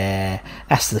 Yeah,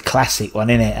 that's the classic one,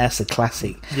 isn't it? That's the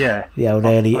classic. Yeah. The old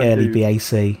early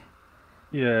BAC.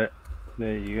 Yeah,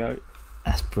 there you go.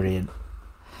 That's brilliant.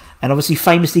 And obviously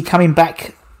famously coming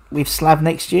back with Slav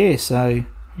next year, so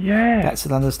yeah, back to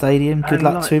London Stadium. Good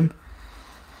luck to him.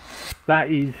 That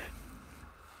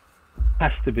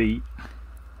has to be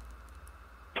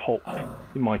top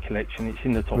in my collection. It's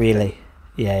in the top. Really?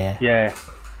 10. Yeah.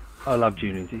 I love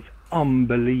Julian. He's an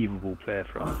unbelievable player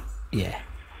for us. Yeah.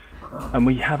 And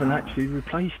we haven't actually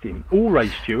replaced him. Or Ray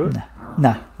Stewart.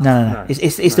 No.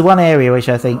 It's the one area which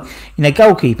I think,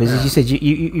 goalkeepers, as you said,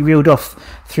 you reeled off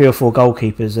 3 or 4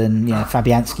 goalkeepers, and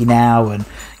Fabianski now, and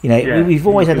we've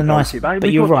always had a nice.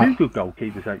 But you're right. 2 good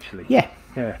goalkeepers actually. Yeah.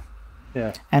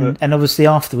 And obviously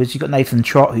afterwards you've got Nathan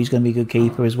Trott, who's going to be a good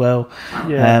keeper as well.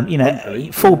 Yeah.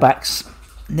 Fullbacks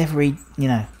never read.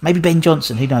 Maybe Ben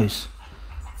Johnson. Who knows?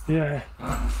 Yeah.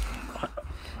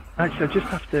 Actually, I just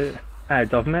have to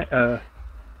add, I've met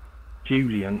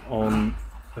Julian on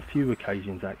a few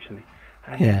occasions actually,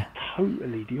 and he's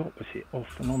totally the opposite off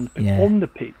and on the pitch. On the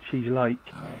pitch, he's like,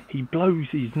 he blows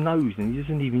his nose and he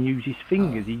doesn't even use his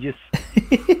fingers. He just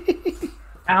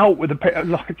out with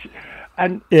the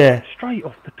and straight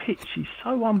off the pitch, he's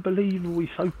so unbelievable. He's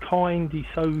so kind. He's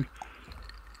so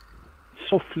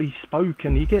softly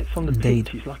spoken. He gets on the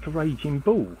pitch, he's like a raging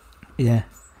bull. Yeah.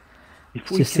 If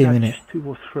we could have just 2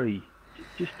 or 3.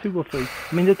 Just 2 or 3.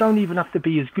 I mean, they don't even have to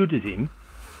be as good as him.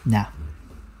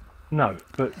 No,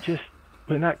 but just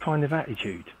with that kind of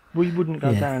attitude. We wouldn't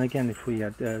go down again if we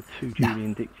had 2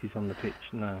 Julian Dixes on the pitch.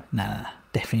 No,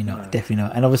 definitely not. Definitely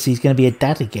not. And obviously he's going to be a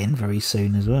dad again very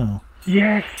soon as well.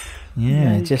 Yes.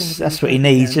 Yeah, that's what he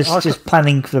needs. Again. Just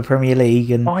planning for the Premier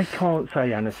League. And I can't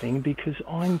say anything because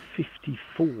I'm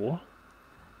 54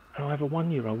 and I have a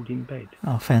 1-year-old in bed.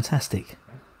 Oh, fantastic.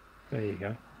 There you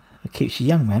go. It keeps you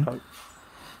young, man.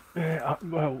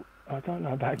 Well, I don't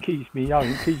know about keeps me young.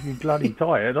 It keeps me bloody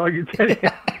tired, I can tell you.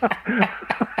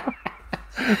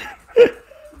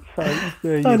 So,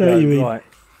 there you I know go. what you mean. Right.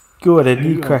 Go on then,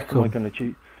 you crack on. Am I going to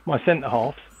choose? My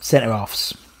centre-halves.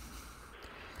 Centre-halves.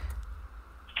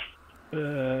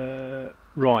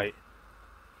 Right.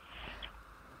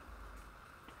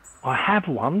 I have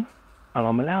one, and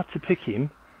I'm allowed to pick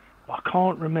him, but I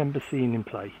can't remember seeing him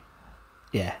play.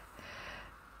 Yeah.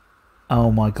 Oh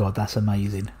my God, that's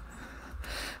amazing.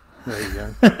 There you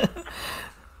go.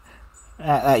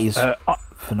 that is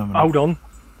phenomenal.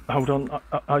 Hold on.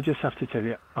 I just have to tell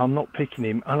you, I'm not picking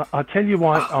him, and I'll tell you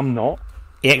why I'm not.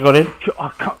 Yeah, got it.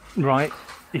 Right.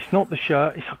 It's not the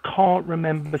shirt. I can't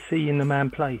remember seeing the man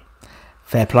play.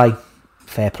 Fair play.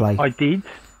 I did.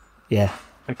 Yeah.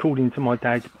 According to my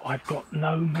dad, I've got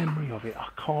no memory of it. I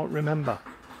can't remember.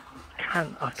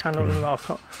 I cannot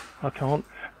remember. I can't.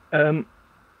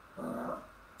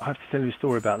 I have to tell you a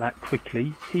story about that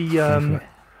quickly.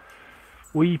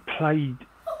 We played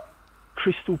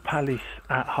Crystal Palace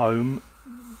at home,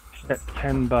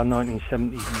 September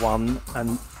 1971,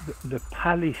 and the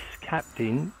Palace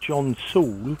captain, John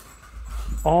Saul,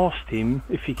 asked him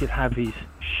if he could have his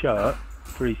shirt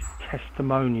for his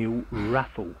testimonial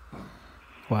raffle.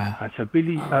 Wow.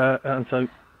 And so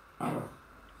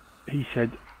he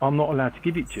said, I'm not allowed to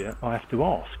give it to you, I have to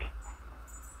ask.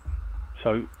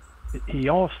 So he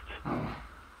asked,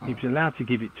 he was allowed to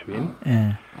give it to him.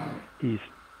 Yeah. His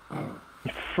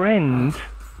friend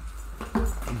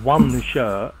won the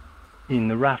shirt in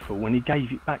the raffle when he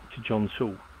gave it back to John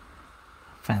Saul.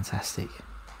 Fantastic.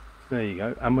 There you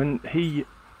go. And when he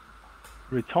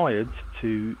retired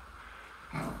to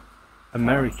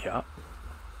America,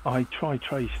 I tried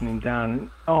tracing him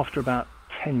down. After about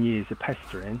 10 years of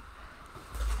pestering,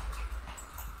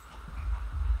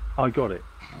 I got it.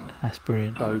 That's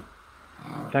brilliant. So,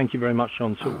 thank you very much,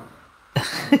 John Saul.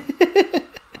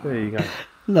 There you go.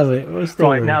 Love it. What a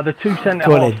story. Right, now the two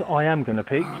centre-halves I am going to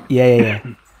pick. Yeah.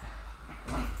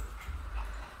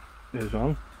 There's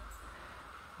one.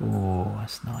 Oh,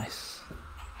 that's nice.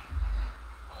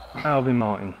 Alvin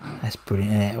Martin. That's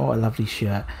brilliant, isn't it? What a lovely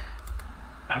shirt.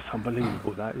 That's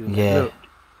unbelievable, that, isn't Yeah. it? Look,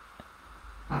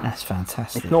 that's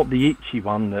fantastic. it's not the itchy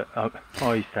one that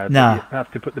I used to have. No. You have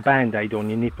to put the Band-Aid on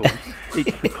your nipples.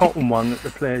 It's the cotton one that the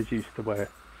players used to wear.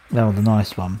 No, the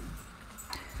nice one.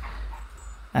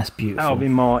 That's beautiful.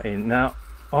 Alvin Martin. Now,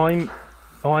 I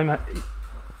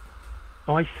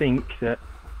think that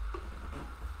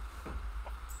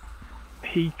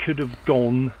he could have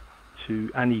gone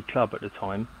to any club at the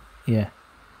time. Yeah.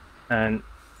 And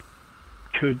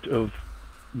could have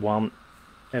won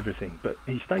everything, but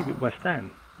he stayed with West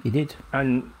Ham. He did.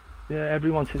 And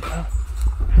everyone says,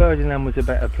 Ferdinand was a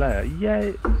better player.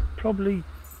 Yeah, probably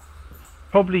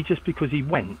just because he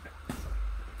went.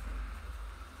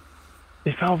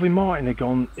 If Alvin Martin had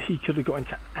gone, he could have got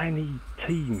into any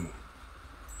team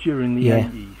during the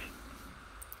 80s.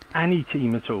 Any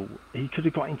team at all. He could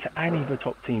have got into any of the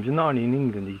top teams, and not only in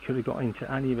England, he could have got into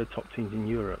any of the top teams in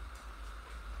Europe.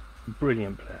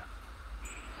 Brilliant player.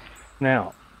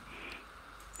 Now,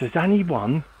 does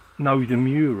anyone know the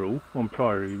mural on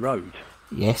Priory Road?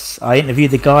 Yes, I interviewed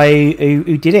the guy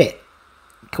who did it,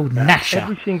 called Nasher.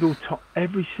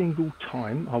 Every single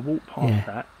time I walk past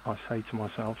that, I say to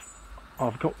myself,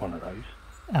 I've got one of those.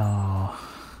 Oh.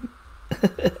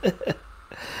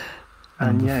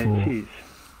 And yeah, it is.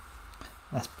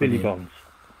 That's Billy brilliant.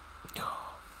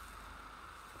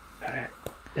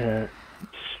 Bonds.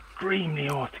 Extremely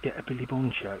hard to get a Billy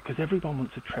Bond shirt because everyone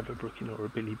wants a Trevor Brooking or a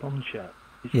Billy Bond shirt.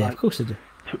 It's of course they do.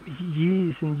 Took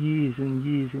years and years and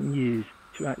years and years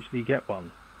to actually get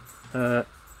one. I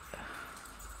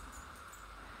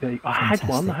had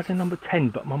one. I had a number 10,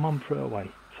 but my mum threw it away.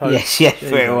 So,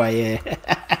 threw it away.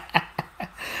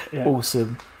 Yeah.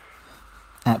 Awesome.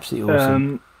 Absolutely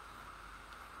awesome.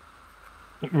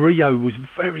 Rio was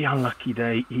very unlucky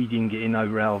that he didn't get in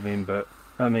over Alvin, but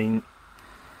I mean,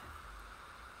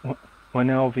 when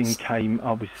Alvin came,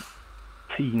 I was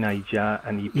a teenager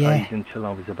and he played until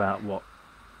I was about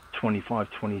 25,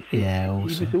 26. Yeah, awesome.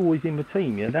 He was always in the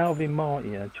team. You had Alvin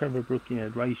Martin, you had Trevor Brooking, you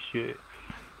had Ray Stewart,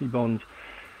 Billy Bonds.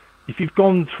 If you've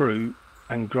gone through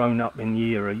and grown up in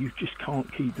the era, you just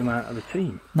can't keep them out of the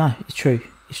team. No, it's true.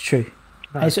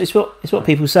 No. It's what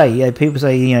people say. Yeah, people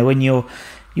say, when your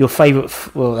favourite,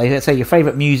 they say your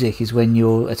favourite music is when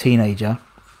you're a teenager.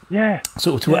 Yeah.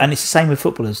 And it's the same with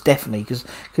footballers, definitely,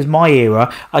 because my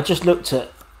era, I just looked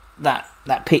at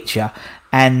that picture,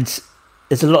 and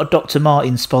there's a lot of Dr.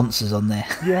 Martin sponsors on there.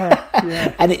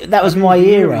 Yeah. And that was my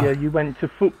era. You went to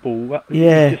football.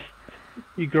 Yeah.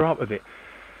 You grew up with it.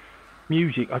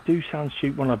 Music, I do sound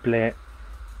stupid when I blare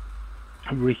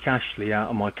Rick Astley out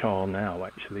of my car now,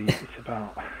 actually. It's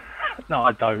about... No,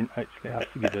 I don't, actually. I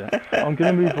have to give it that. I'm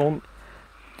going to move on.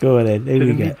 Go on then. Here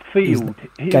we go. Midfield.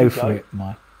 Go for it,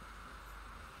 Mike.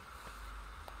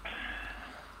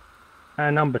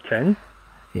 And number 10.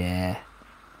 Yeah.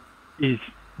 Is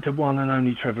the one and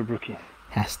only Trevor Brooking.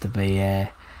 Has to be, yeah.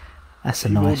 That's a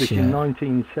nice shirt. In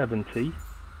 1970.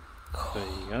 There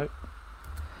you go.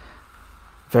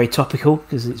 Very topical,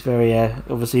 because it's very,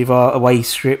 obviously, of our away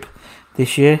strip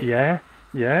this year. Yeah.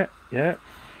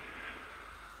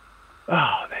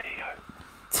 Oh, there you go.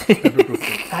 Trevor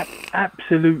Brooking.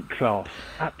 Absolute class.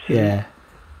 Absolute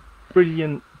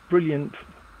brilliant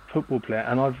football player.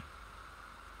 And I've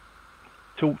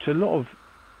talked to a lot of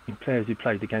players who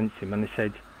played against him, and they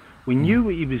said, we knew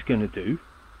what he was going to do.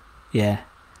 Yeah.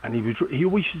 And he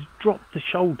always just dropped the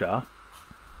shoulder,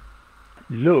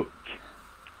 look,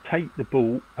 take the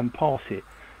ball and pass it.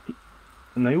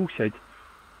 And they all said,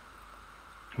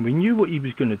 we knew what he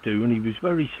was going to do, and he was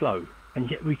very slow,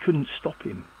 and yet we couldn't stop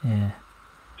him. Yeah.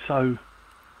 So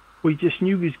we just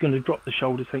knew he was going to drop the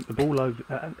shoulder, take the ball over.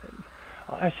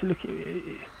 I actually look at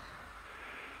it.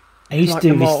 I used to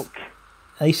do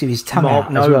his tongue Mark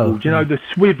out Noble, as well. Do you know the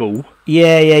swivel?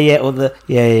 Yeah. Or the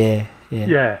Yeah.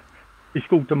 It's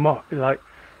called the Mark, and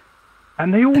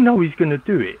they all know he's going to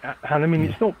do it. And I mean,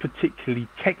 it's not particularly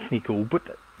technical,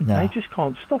 but they just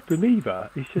can't stop him either.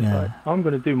 It's just I'm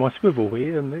going to do my swivel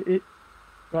here, and it.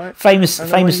 Right.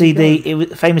 Famously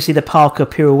the Parker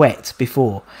pirouette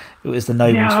before it was the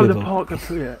Noble swivel. The Parker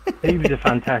pirouette. He was a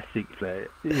fantastic player.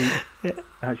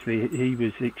 Actually, he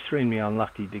was extremely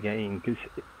unlucky to get in because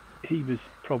he was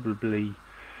probably,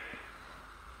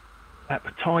 at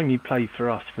the time he played for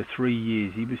us for 3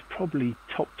 years, he was probably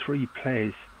top 3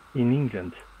 players in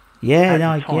England.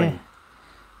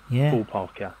 Paul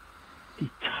Parker. He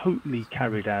totally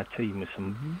carried our team with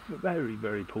some very,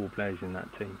 very poor players in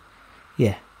that team.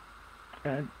 Yeah.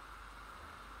 there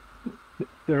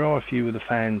are a few of the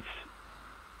fans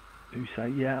who say,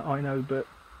 yeah, I know, but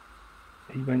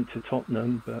he went to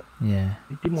Tottenham, but he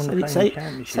didn't want to play in the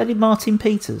Championship. So did Martin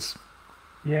Peters.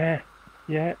 Yeah.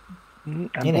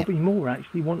 And Bobby Moore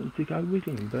actually wanted to go with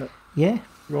him, but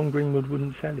Ron Greenwood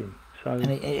wouldn't sell him. So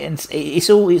and it's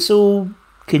all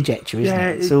conjecture, isn't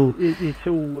it? It's all.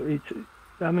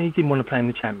 I mean, he didn't want to play in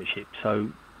the Championship,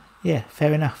 so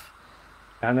fair enough.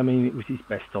 And I mean, it was his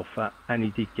best offer, and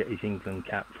he did get his England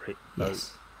cap for it. So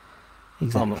yes,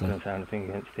 exactly. I'm not going to say anything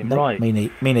against him. No, right?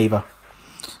 Me neither.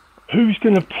 Who's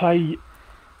going to play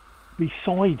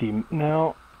beside him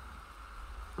now?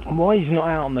 Why he's not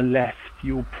out on the left,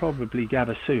 you'll probably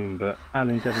gather soon. But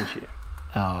Alan Devonshire.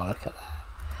 Oh, look at that!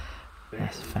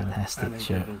 That's a fantastic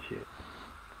shirt.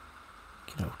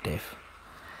 Good old Dev.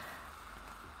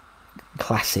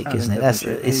 Classic, isn't it?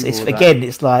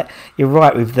 It's like you're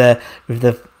right with the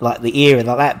like the era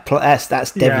like that.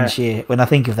 That's Devonshire. When I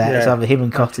think of that, it's either him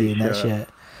and Cotty in that shirt.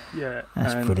 Yeah,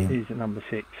 that's brilliant. He's at number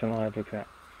 6, and I have looked at.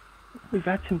 We've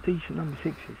had some decent number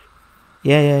 6s.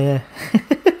 Yeah.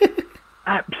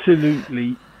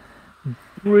 Absolutely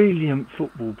brilliant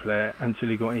football player until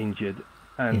he got injured,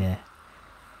 and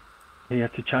he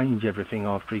had to change everything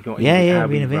after he got injured. How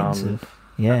he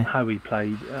ran, how he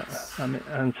played,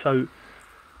 and so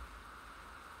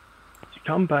to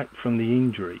come back from the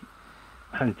injury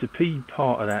and to be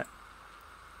part of that,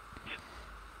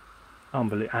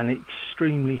 an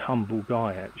extremely humble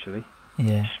guy actually.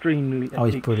 Yeah. Extremely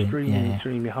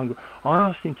humble. I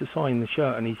asked him to sign the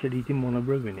shirt, and he said he didn't want to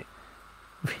ruin it.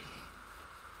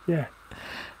 Yeah.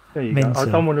 There you go. I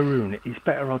don't want to ruin it. It's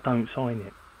better I don't sign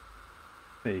it.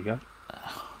 There you go.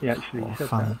 He actually said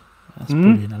that. That's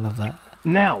brilliant. I love that.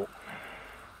 Now,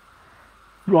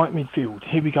 right midfield.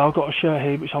 Here we go. I've got a shirt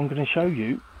here which I'm going to show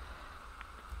you.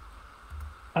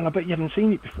 And I bet you haven't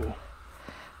seen it before.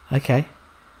 Okay.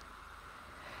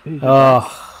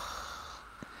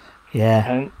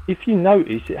 Yeah. And if you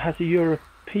notice, it has a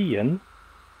European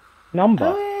number.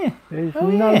 Oh, yeah. There's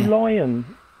no lion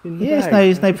in the bag.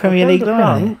 There's no Premier League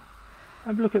lion.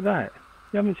 Have a look at that.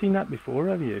 You haven't seen that before,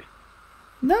 have you?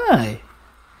 No.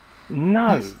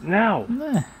 No.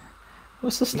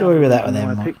 What's the story with that one then,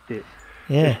 I Mike? picked it.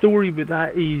 Yeah. The story with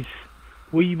that is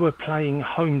we were playing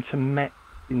home to Met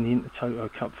in the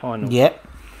Intertoto Cup final. Yep.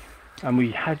 And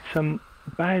we had some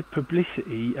bad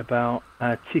publicity about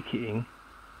our ticketing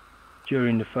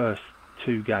during the first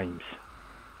 2 games.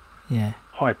 Yeah.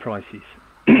 High prices.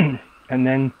 And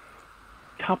then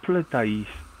a couple of days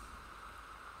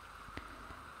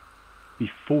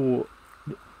before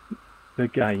the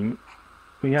game,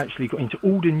 we actually got into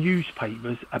all the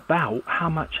newspapers about how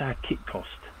much our kit cost.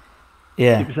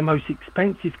 Yeah. It was the most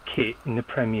expensive kit in the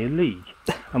Premier League.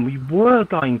 And we were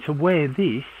going to wear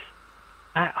this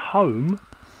at home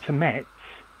to Mets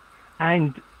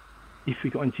and if we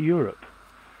got into Europe.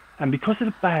 And because of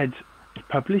the bad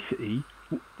publicity,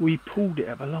 we pulled it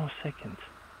at the last second.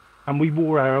 And we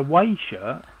wore our away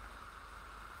shirt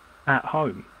at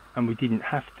home. And we didn't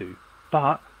have to.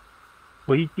 But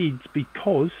we did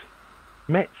because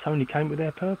Mets only came with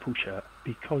their purple shirt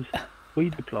because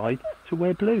we'd applied to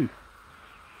wear blue.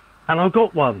 And I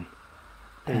got one.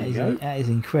 That is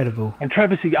incredible. And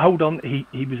Travis, hold on,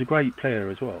 he was a great player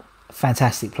as well.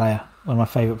 Fantastic player. One of my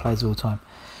favourite players of all time.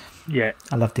 Yeah.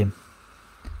 I loved him.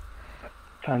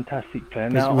 Fantastic player.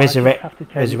 Now,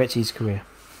 resurrected his career.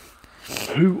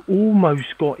 Who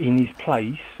almost got in his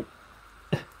place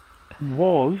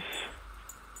was...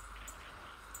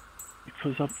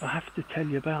 Because I have to tell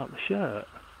you about the shirt.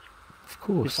 Of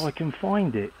course. If I can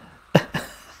find it.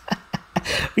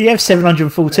 You have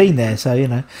 714 there, so you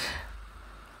know.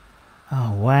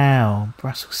 Oh wow,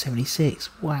 Brussels 76.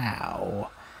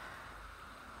 Wow.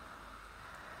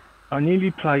 I nearly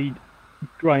played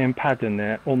Graham Padden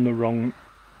there on the wrong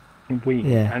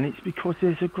wing, and it's because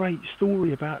there's a great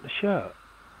story about the shirt.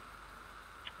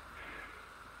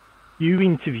 You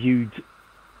interviewed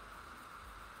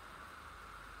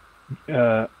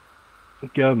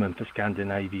German for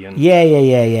Scandinavian.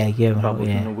 Yeah. German, that was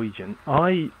Norwegian.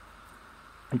 I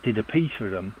did a piece for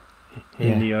them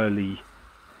in the early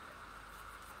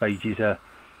stages of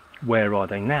Where Are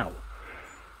They Now?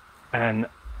 And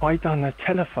I done a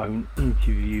telephone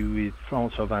interview with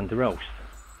Francois van der Elst.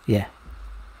 Yeah.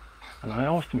 And I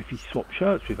asked him if he swapped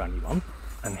shirts with anyone,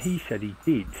 and he said he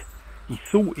did. He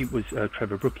thought it was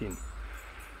Trevor Brooking.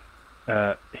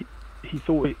 He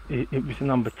thought it was a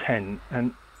number 10,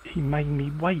 and he made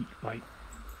me wait like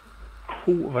a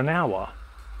quarter of an hour.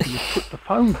 He put the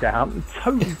phone down and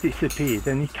totally disappeared.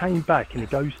 Then he came back and he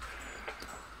goes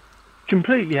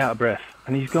completely out of breath,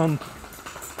 and he's gone,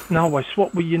 No, I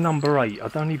swapped with your number 8. I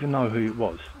don't even know who it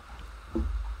was.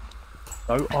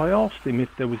 So I asked him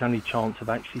if there was any chance of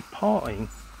actually parting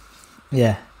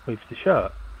with the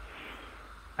shirt.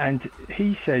 And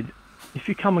he said, if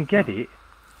you come and get it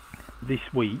this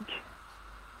week,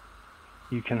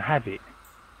 you can have it.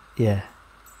 Yeah.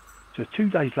 So 2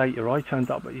 days later, I turned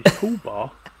up at his pool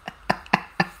bar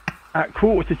at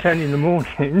 9:45 in the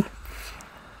morning,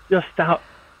 just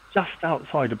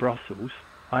outside of Brussels.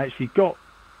 I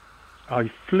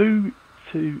flew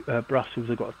to Brussels.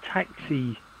 I got a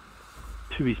taxi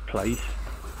to his place.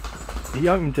 He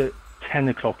opened at 10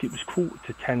 o'clock. It was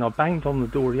 9:45. I banged on the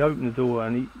door. He opened the door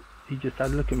and he just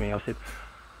had a look at me. I said,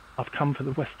 I've come for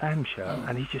the West Ham shirt.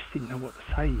 And he just didn't know what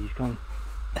to say. He's gone,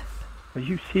 are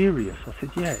you serious? I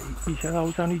said, yeah. He said, I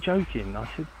was only joking. I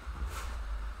said,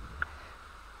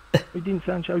 he didn't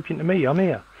sound joking to me. I'm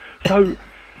here. So,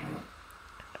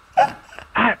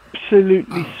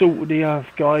 absolutely salt of the earth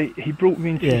guy. He brought me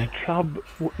into his club.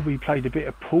 We played a bit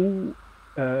of pool.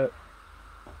 He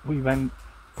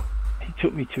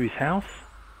took me to his house.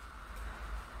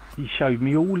 He showed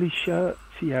me all his shirts.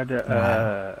 He had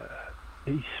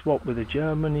he swapped with a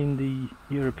German in the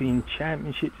European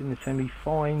Championships in the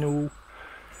semi-final.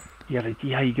 He had a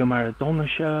Diego Maradona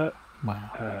shirt.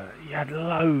 Wow. He had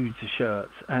loads of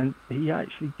shirts, and he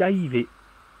actually gave it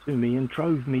to me and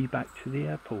drove me back to the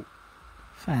airport.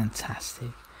 Fantastic.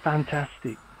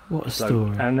 What a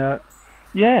story. And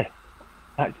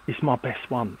it's my best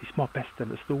one. It's my best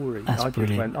ever story. That's just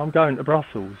brilliant. went, I'm going to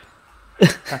Brussels.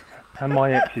 And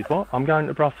my ex is, what? I'm going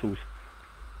to Brussels.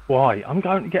 Why? I'm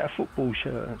going to get a football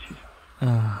shirt. And she's,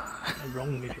 something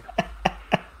wrong with you.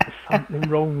 There's something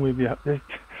wrong with you.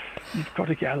 You've got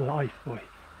to get a life, boy.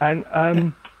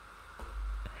 And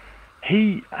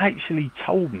he actually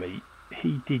told me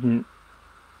he didn't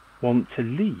want to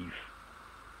leave.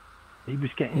 He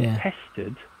was getting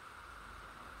pestered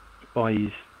by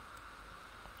his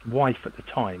wife at the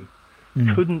time,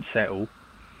 couldn't settle,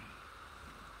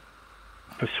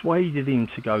 persuaded him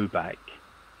to go back.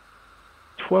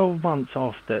 12 months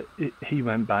after he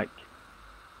went back,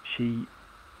 she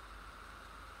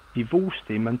divorced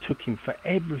him and took him for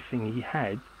everything he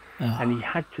had, and he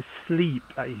had to sleep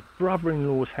at his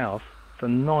brother-in-law's house for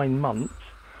 9 months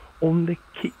on the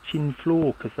kitchen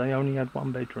floor because they only had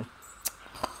one bedroom.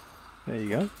 There you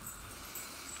go.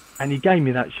 And he gave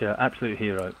me that shirt. Absolute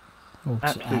hero.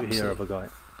 Absolute hero of a guy.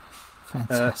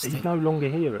 Fantastic. He's no longer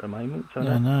here at the moment. So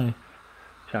I know.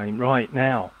 Shame. Right,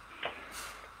 now,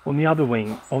 on the other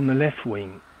wing, on the left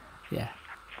wing,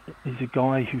 is a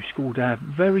guy who scored our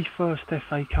very first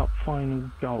FA Cup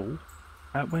final goal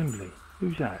at Wembley.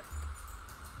 Who's that?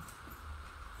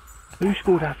 Who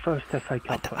scored our first FA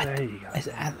Cup? There you go.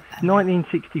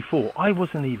 1964. I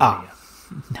wasn't even here.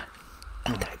 No.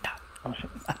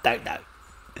 I don't know.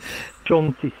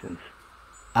 John Sissons.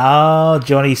 Oh,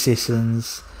 Johnny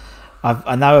Sissons.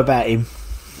 I know about him.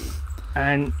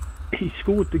 And he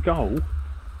scored the goal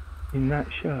in that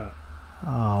shirt.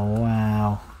 Oh,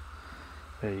 wow.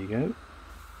 There you go.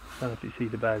 Don't know if you see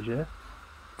the badge there.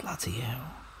 Bloody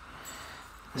hell.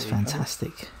 That's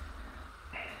fantastic.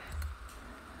 Go.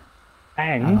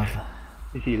 And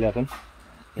is he 11?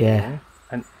 Yeah.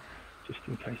 And just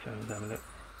in case I was having a look,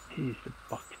 here's the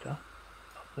Buckter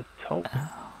at the top.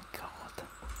 Oh, God.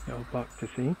 The old Buckter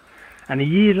scene. And a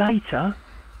year later,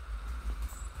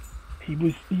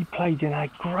 he played in our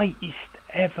greatest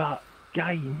ever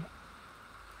game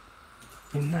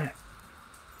in that.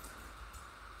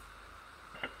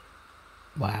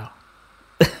 Wow.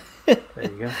 There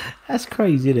you go. That's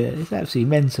crazy, isn't it? It's absolutely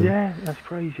mental. Yeah, that's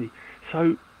crazy.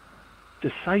 So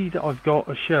to say that I've got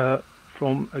a shirt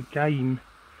from a game,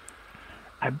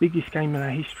 our biggest game in our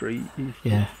history, is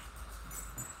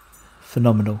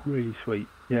phenomenal. Really sweet.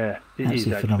 Yeah, it absolutely is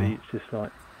actually. Phenomenal. It's just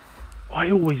like,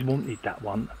 I always wanted that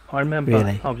one. I remember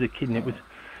I was a kid and it was,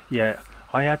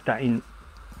 I had that in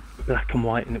black and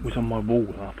white and it was on my wall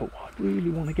and I thought, I really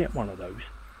want to get one of those.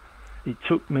 It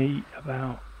took me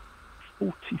about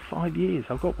 45 years.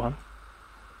 I got one.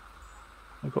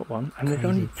 And there's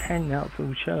only 10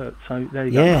 outfield shirts, so there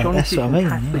you go. Johnny that's what I mean.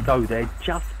 Has to go there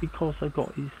just because I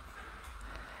got his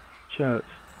shirts.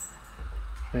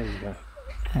 There you go.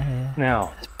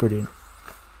 Now, that's brilliant.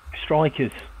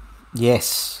 Strikers.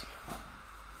 Yes.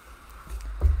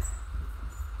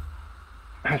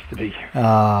 Has to be.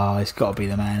 Oh, it's got to be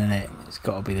the man, isn't it? It's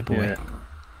got to be the boy. Yeah.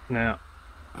 Now,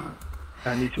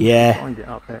 I need to find it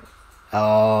up there.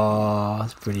 Oh,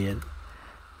 that's brilliant.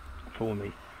 For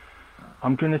me.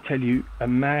 I'm going to tell you a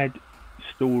mad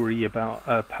story about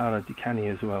Paolo Di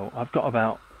Canio as well. I've got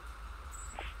about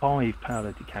 5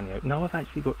 Paolo Di Canio. No, I've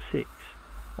actually got 6.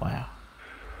 Wow.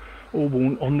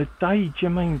 Orborn, on the day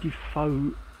Jermaine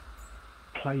Defoe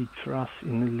played for us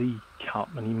in the League Cup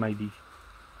and he made his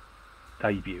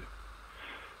debut.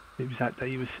 It was that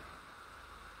day, it was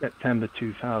September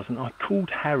 2000. I called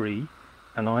Harry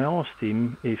and I asked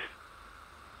him if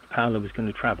Paolo was going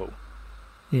to travel.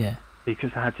 Yeah.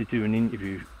 Because I had to do an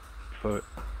interview for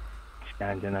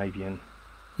Scandinavian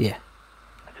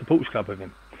supporters club with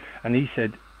him. And he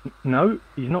said, no,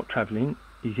 he's not travelling,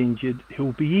 he's injured,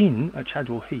 he'll be in at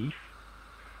Chadwell Heath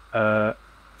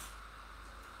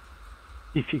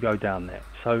if you go down there.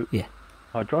 So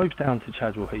I drove down to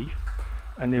Chadwell Heath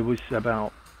and there was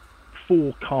about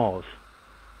 4 cars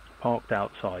parked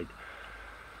outside.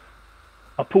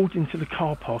 I pulled into the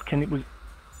car park and it was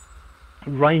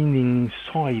raining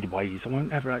sideways. I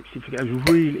won't ever actually forget.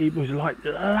 It was like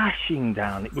lashing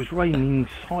down. It was raining.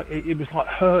 It was like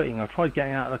hurting. I tried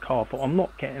getting out of the car. I thought, I'm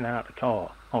not getting out of the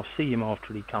car. I'll see him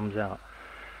after he comes out.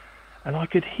 And I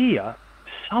could hear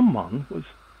someone was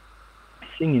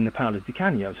singing the Paolo Di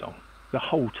Canio song the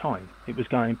whole time. It was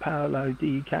going Paolo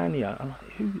Di Canio. I'm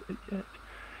like, who?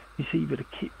 It's either the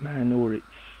kit man or it's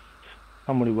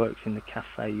someone who works in the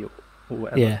cafe or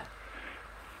whatever. Yeah.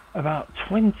 About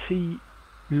 20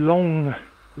 long,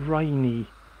 rainy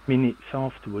minutes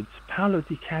afterwards, Paolo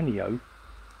Di Canio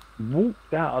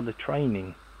walked out of the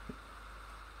training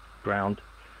ground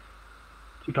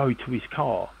to go to his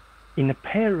car in a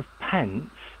pair of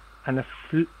pants and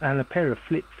a pair of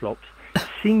flip-flops,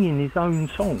 singing his own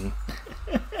song.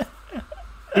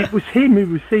 It was him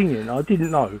who was singing. I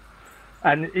didn't know,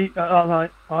 and I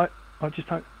just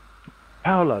thought,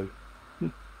 Paolo,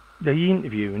 the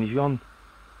interview, and he's gone,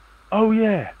 oh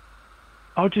yeah,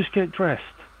 I'll just get dressed.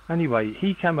 Anyway,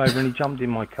 he came over and he jumped in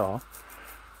my car.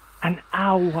 An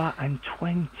hour and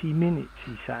 20 minutes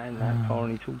he sat in that car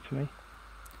and he talked to me.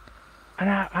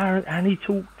 And he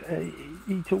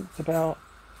talked about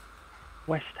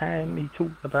West Ham. He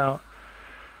talked about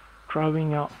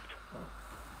growing up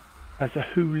as a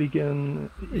hooligan.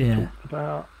 He talked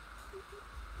about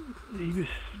his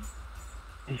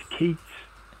kids,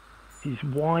 his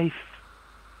wife,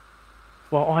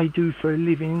 what I do for a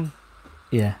living.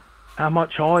 Yeah. How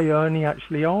much I earn, he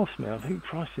actually asked me. I think,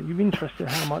 Christ, are you interested in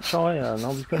how much I earn? I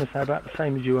was going to say about the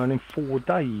same as you earn in 4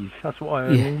 days. That's what I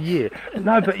earn in a year.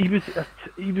 No, but he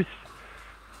was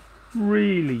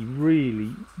really,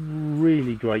 really,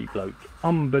 really great bloke.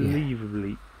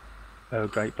 Unbelievably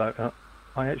great bloke.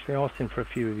 I actually asked him for a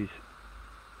few of his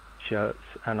shirts,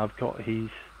 and I've got his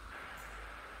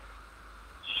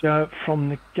shirt from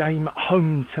the game at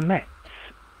home to Metz.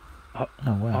 Oh,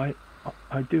 wow.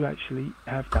 I do actually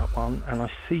have that one, and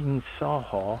I seen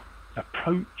Saha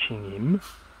approaching him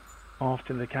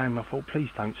after the game. I thought, please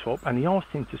don't swap, and he asked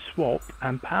him to swap,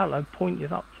 and Paolo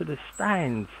pointed up to the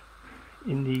stands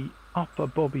in the upper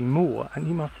Bobby Moore, and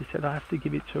he must have said, I have to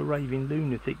give it to a raving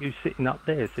lunatic who's sitting up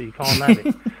there, so you can't have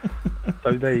it.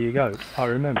 So there you go. I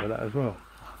remember that as well.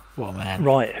 Well, man.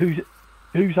 Right,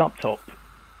 who's up top?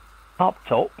 Up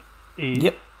top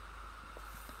is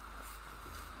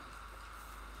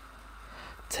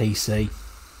TC.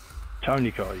 Tony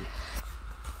Coy.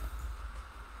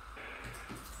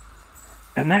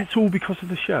 And that's all because of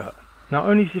the shirt. Not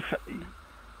only is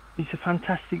he's a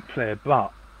fantastic player,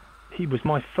 but he was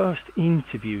my first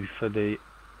interview for the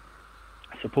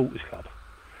supporters club.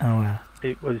 Oh, wow.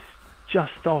 It was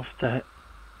just after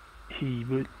he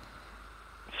would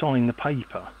sign the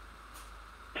paper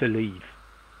to leave.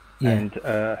 Yeah. And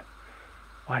I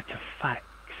had to fax.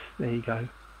 There you go.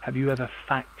 Have you ever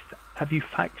faxed? Have you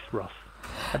faxed, Ross?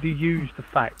 Have you used the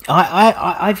fax?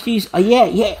 I've used I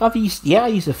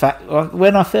used the fax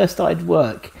when I first started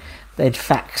work. They'd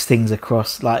fax things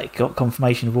across, like got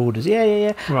confirmation of orders.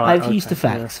 Yeah. Right, I've used the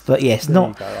fax, but yes, there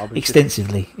not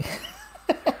extensively.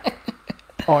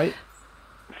 I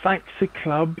faxed a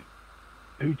club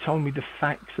who told me the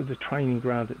facts of the training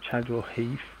ground at Chadwell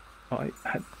Heath. I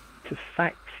had to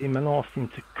fax him and ask him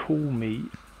to call me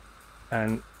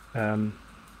and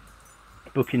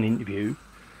book an interview,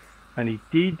 and he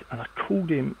did, and I called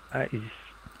him at his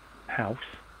house.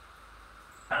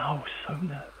 I was so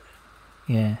nervous.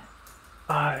 Yeah.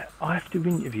 I have to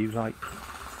interview like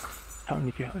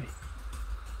Tony Coy,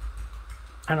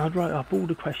 and I'd write up all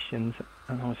the questions,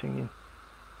 and I was thinking,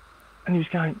 and he was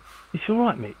going, it's all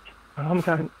right, Mick, and I'm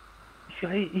going,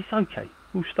 it's okay,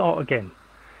 we'll start again.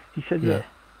 He said, look,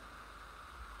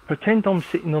 pretend I'm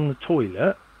sitting on the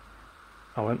toilet.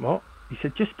 I went, what? He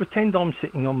said, just pretend I'm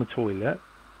sitting on the toilet,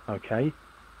 okay,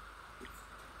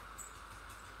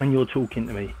 and you're talking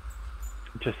to me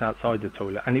just outside the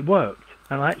toilet. And it worked,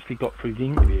 and I actually got through the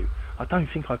interview. I don't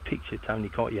think I pictured Tony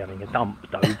Cottee having a dump,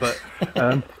 though, but...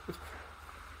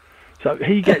 So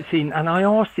he gets in, and I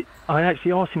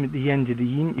actually asked him at the end of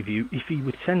the interview if he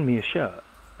would send me a shirt,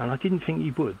 and I didn't think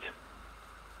he would.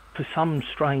 For some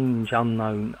strange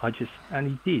unknown, and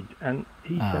he did, and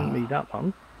he sent me that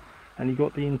one, and he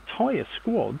got the entire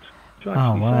squad to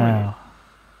actually sign it.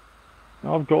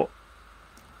 I've got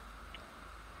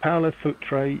Paolo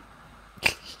Futre,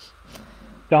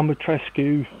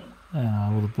 Dumitrescu.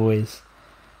 All the boys.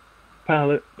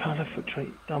 Paolo Futre,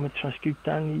 Dumitrescu,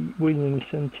 Danny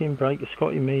Williamson, Tim Breaker,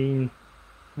 Scotty Mean,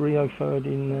 Rio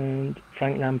Ferdinand,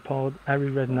 Frank Lampard, Harry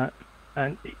Redknapp,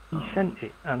 and he sent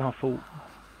it, and I thought,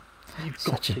 you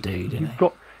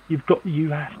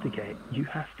have to get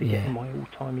in my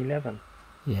all-time 11.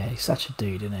 Yeah, he's such a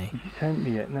dude, isn't he? He sent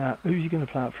me it. Now, who's he going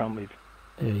to play up front with?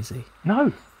 Who is he?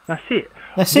 No, that's it.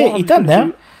 That's it. He's done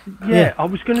now. Yeah, I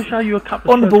was going to show you a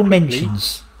couple of honourable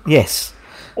mentions. Yes.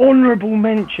 Honourable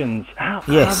mentions. How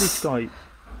this guy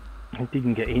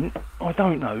didn't get in, I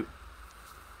don't know.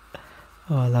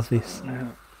 Oh, I love this.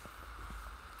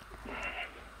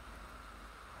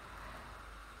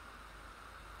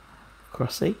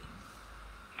 Crossy.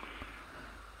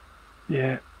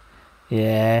 Yeah.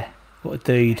 Yeah. What a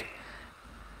dude.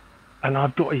 And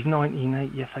I've got his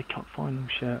 1980 FA Cup final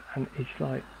shirt, and it's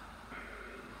like,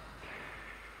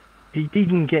 he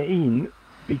didn't get in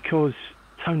because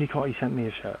Tony Cotty sent me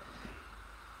a shirt.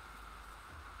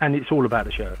 And it's all about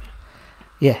the shirts.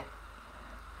 Yeah.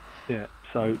 Yeah,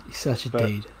 so... He's such a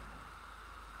dude.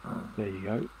 There you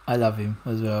go. I love him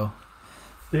as well.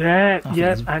 Yeah,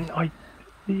 and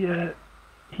he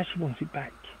actually wants it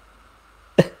back.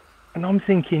 And I'm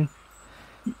thinking,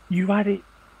 you had it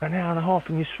an hour and a half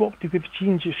and you swapped it with a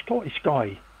ginger Scottish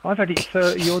guy. I've had it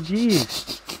 30 odd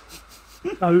years.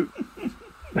 So...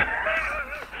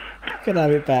 Can I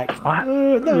have it back?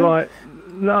 No. Right.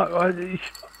 No,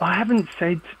 I haven't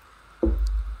said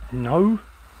no.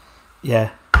 Yeah.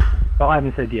 But I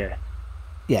haven't said yeah.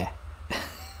 Yeah.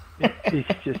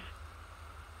 It's just,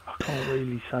 I can't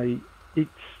really say, it's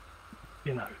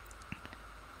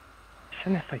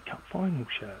an FA Cup final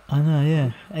shirt. I know,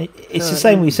 yeah. It's the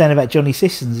same we were saying about Johnny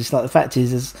Sissons. It's like the fact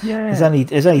is there's only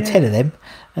 10 of them,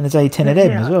 and there's only 10 of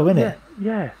them as well, isn't it?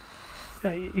 Yeah.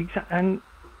 Exactly. And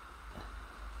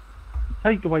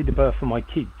take away the birth of my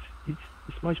kids,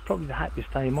 it's most probably the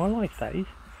happiest day of my life, that is.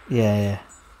 Yeah.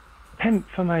 10th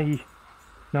of May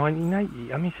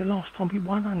 1980. I mean, it's the last time we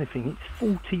won anything. It's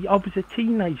 40. I was a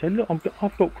teenager. Look,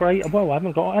 I've got great. Well, I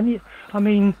haven't got any. I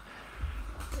mean,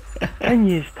 10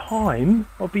 years' time,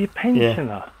 I'll be a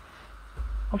pensioner.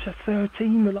 I was at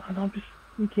 13, and I was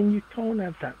thinking, you can't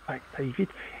have that back, David.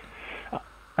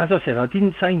 As I said, I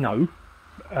didn't say no.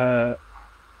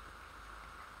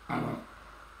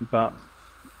 But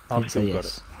I've still got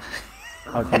it.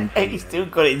 He's still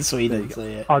got it in Sweden. So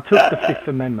yeah. I took the Fifth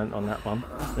Amendment on that one.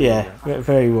 Yeah,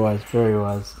 very wise, very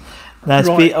wise.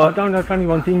 Right, I don't know if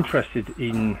anyone's interested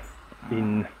in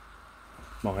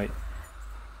my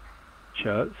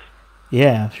shirts.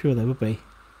 Yeah, I'm sure they would be.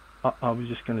 I was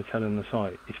just going to tell them the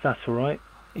site, if that's all right.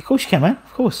 Of course you can, man.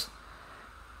 Of course.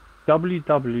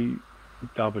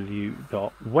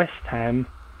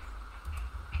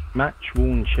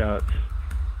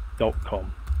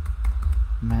 www.westhammatchwornshirts.com.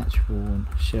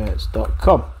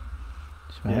 Matchwornshirts.com.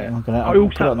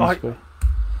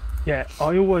 Yeah.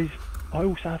 I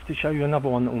also have to show you another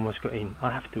one that almost got in. I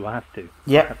have to.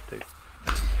 Yeah. I have to.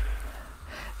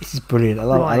 This is brilliant. I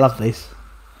love this.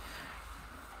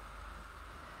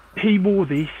 He wore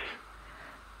this.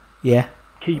 Yeah.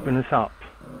 Keeping us up.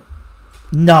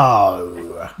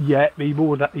 No. Yeah, he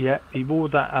wore that. Yeah, he wore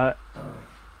that.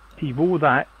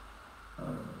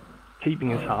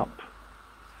 Keeping us up.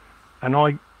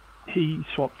 And he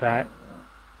swapped that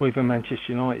with a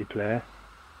Manchester United player,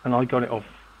 and I got it off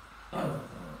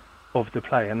the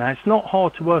player. Now it's not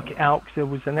hard to work it out because there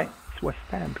was an ex-West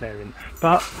Ham player in.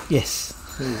 But yes,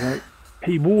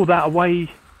 he wore that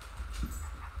away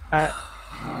at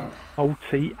Old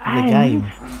T. And the game.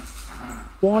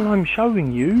 While I'm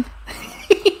showing you,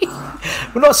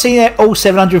 we're not seeing it all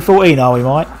 714, are we,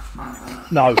 Mike?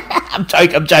 No. I'm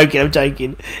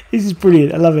joking. This is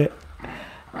brilliant. I love it.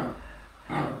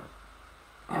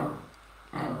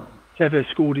 Ever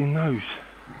scored in those?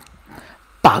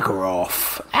 Bugger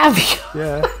off. Have you?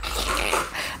 Yeah.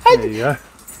 There you go.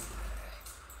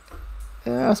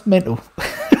 That's mental.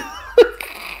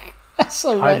 That's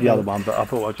so I had the other one, but I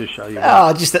thought I'd just show you.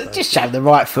 Oh, just show the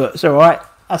right foot. It's all right.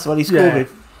 That's what he scored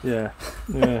with. Yeah.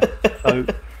 So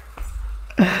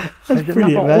there's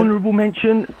another honourable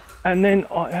mention, and then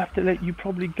I have to let you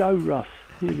probably go, Russ.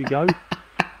 Here we go.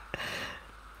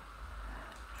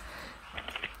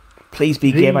 Please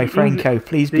be Guillermo Franco.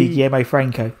 Please be Guillermo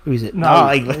Franco. Who is it?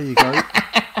 No, England. There you go.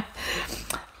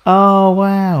 Oh,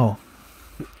 wow.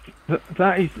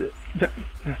 That is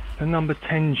the number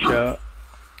 10 shirt.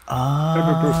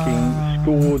 Trevor Brooking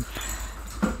scored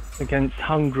against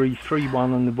Hungary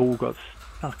 3-1 and the ball got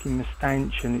stuck in the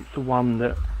stanchion. It's the one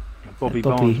that Bobby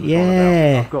Barnes was on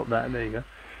about. I've got that. There you go.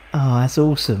 Oh, that's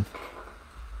awesome.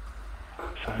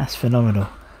 So, that's phenomenal.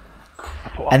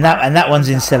 And that one's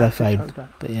in cellophane.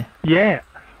 But yeah. Yeah.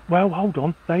 Well, hold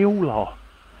on. They all are.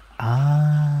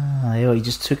 Ah, you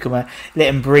just took them out, let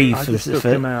them breathe. I just took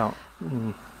them out.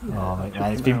 Oh,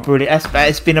 man, it's been brilliant.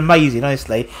 It's been amazing,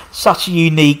 honestly. Such a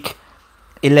unique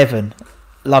 11.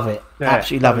 Love it. Yeah,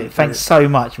 absolutely love it. Thanks so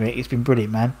much, Mick. It's been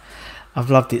brilliant, man. I've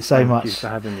loved it so much. Thank you for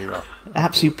having me, Russ.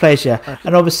 Absolute pleasure.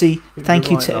 And obviously, thank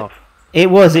you to...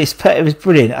 It was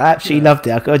brilliant. I absolutely loved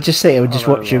it. I could just sit here and just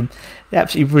watch them.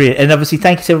 Absolutely brilliant. And obviously,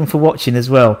 thank you to everyone for watching as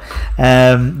well.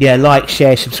 Like,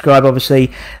 share, subscribe.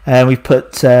 Obviously, we've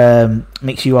put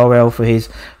Mick's URL for his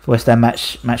West Ham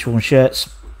match worn shirts.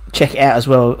 Check it out as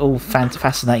well. All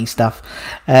fascinating stuff.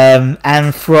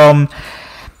 And from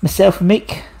myself and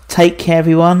Mick, take care,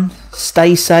 everyone.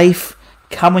 Stay safe.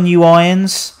 Come on, you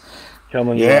Irons. Come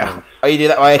on, you Irons. Oh, you do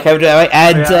that way. Okay, we'll do that way.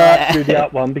 And I have to do the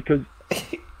up one because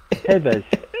Heathers,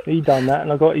 he done that,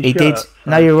 and I got his shirt. He did.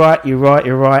 No, you're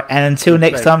right. And until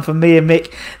next time, from me and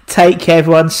Mick, take care,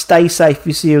 everyone. Stay safe.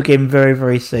 We'll see you again very,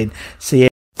 very soon. See you.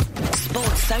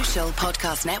 Sports Social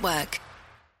Podcast Network.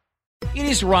 It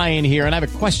is Ryan here, and I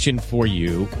have a question for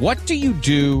you. What do you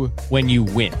do when you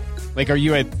win? Like, are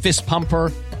you a fist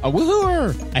pumper, a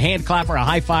woohooer, a hand clapper, a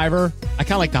high fiver? I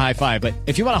kind of like the high five, but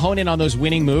if you want to hone in on those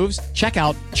winning moves, check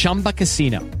out Chumba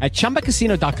Casino. At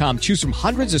ChumbaCasino.com, choose from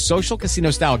hundreds of social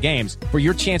casino-style games for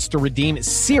your chance to redeem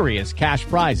serious cash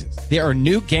prizes. There are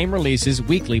new game releases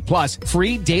weekly, plus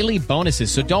free daily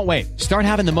bonuses, so don't wait. Start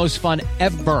having the most fun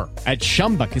ever at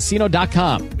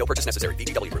ChumbaCasino.com. No purchase necessary.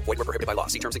 VGW Group. Void where prohibited by law.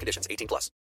 See terms and conditions. 18+.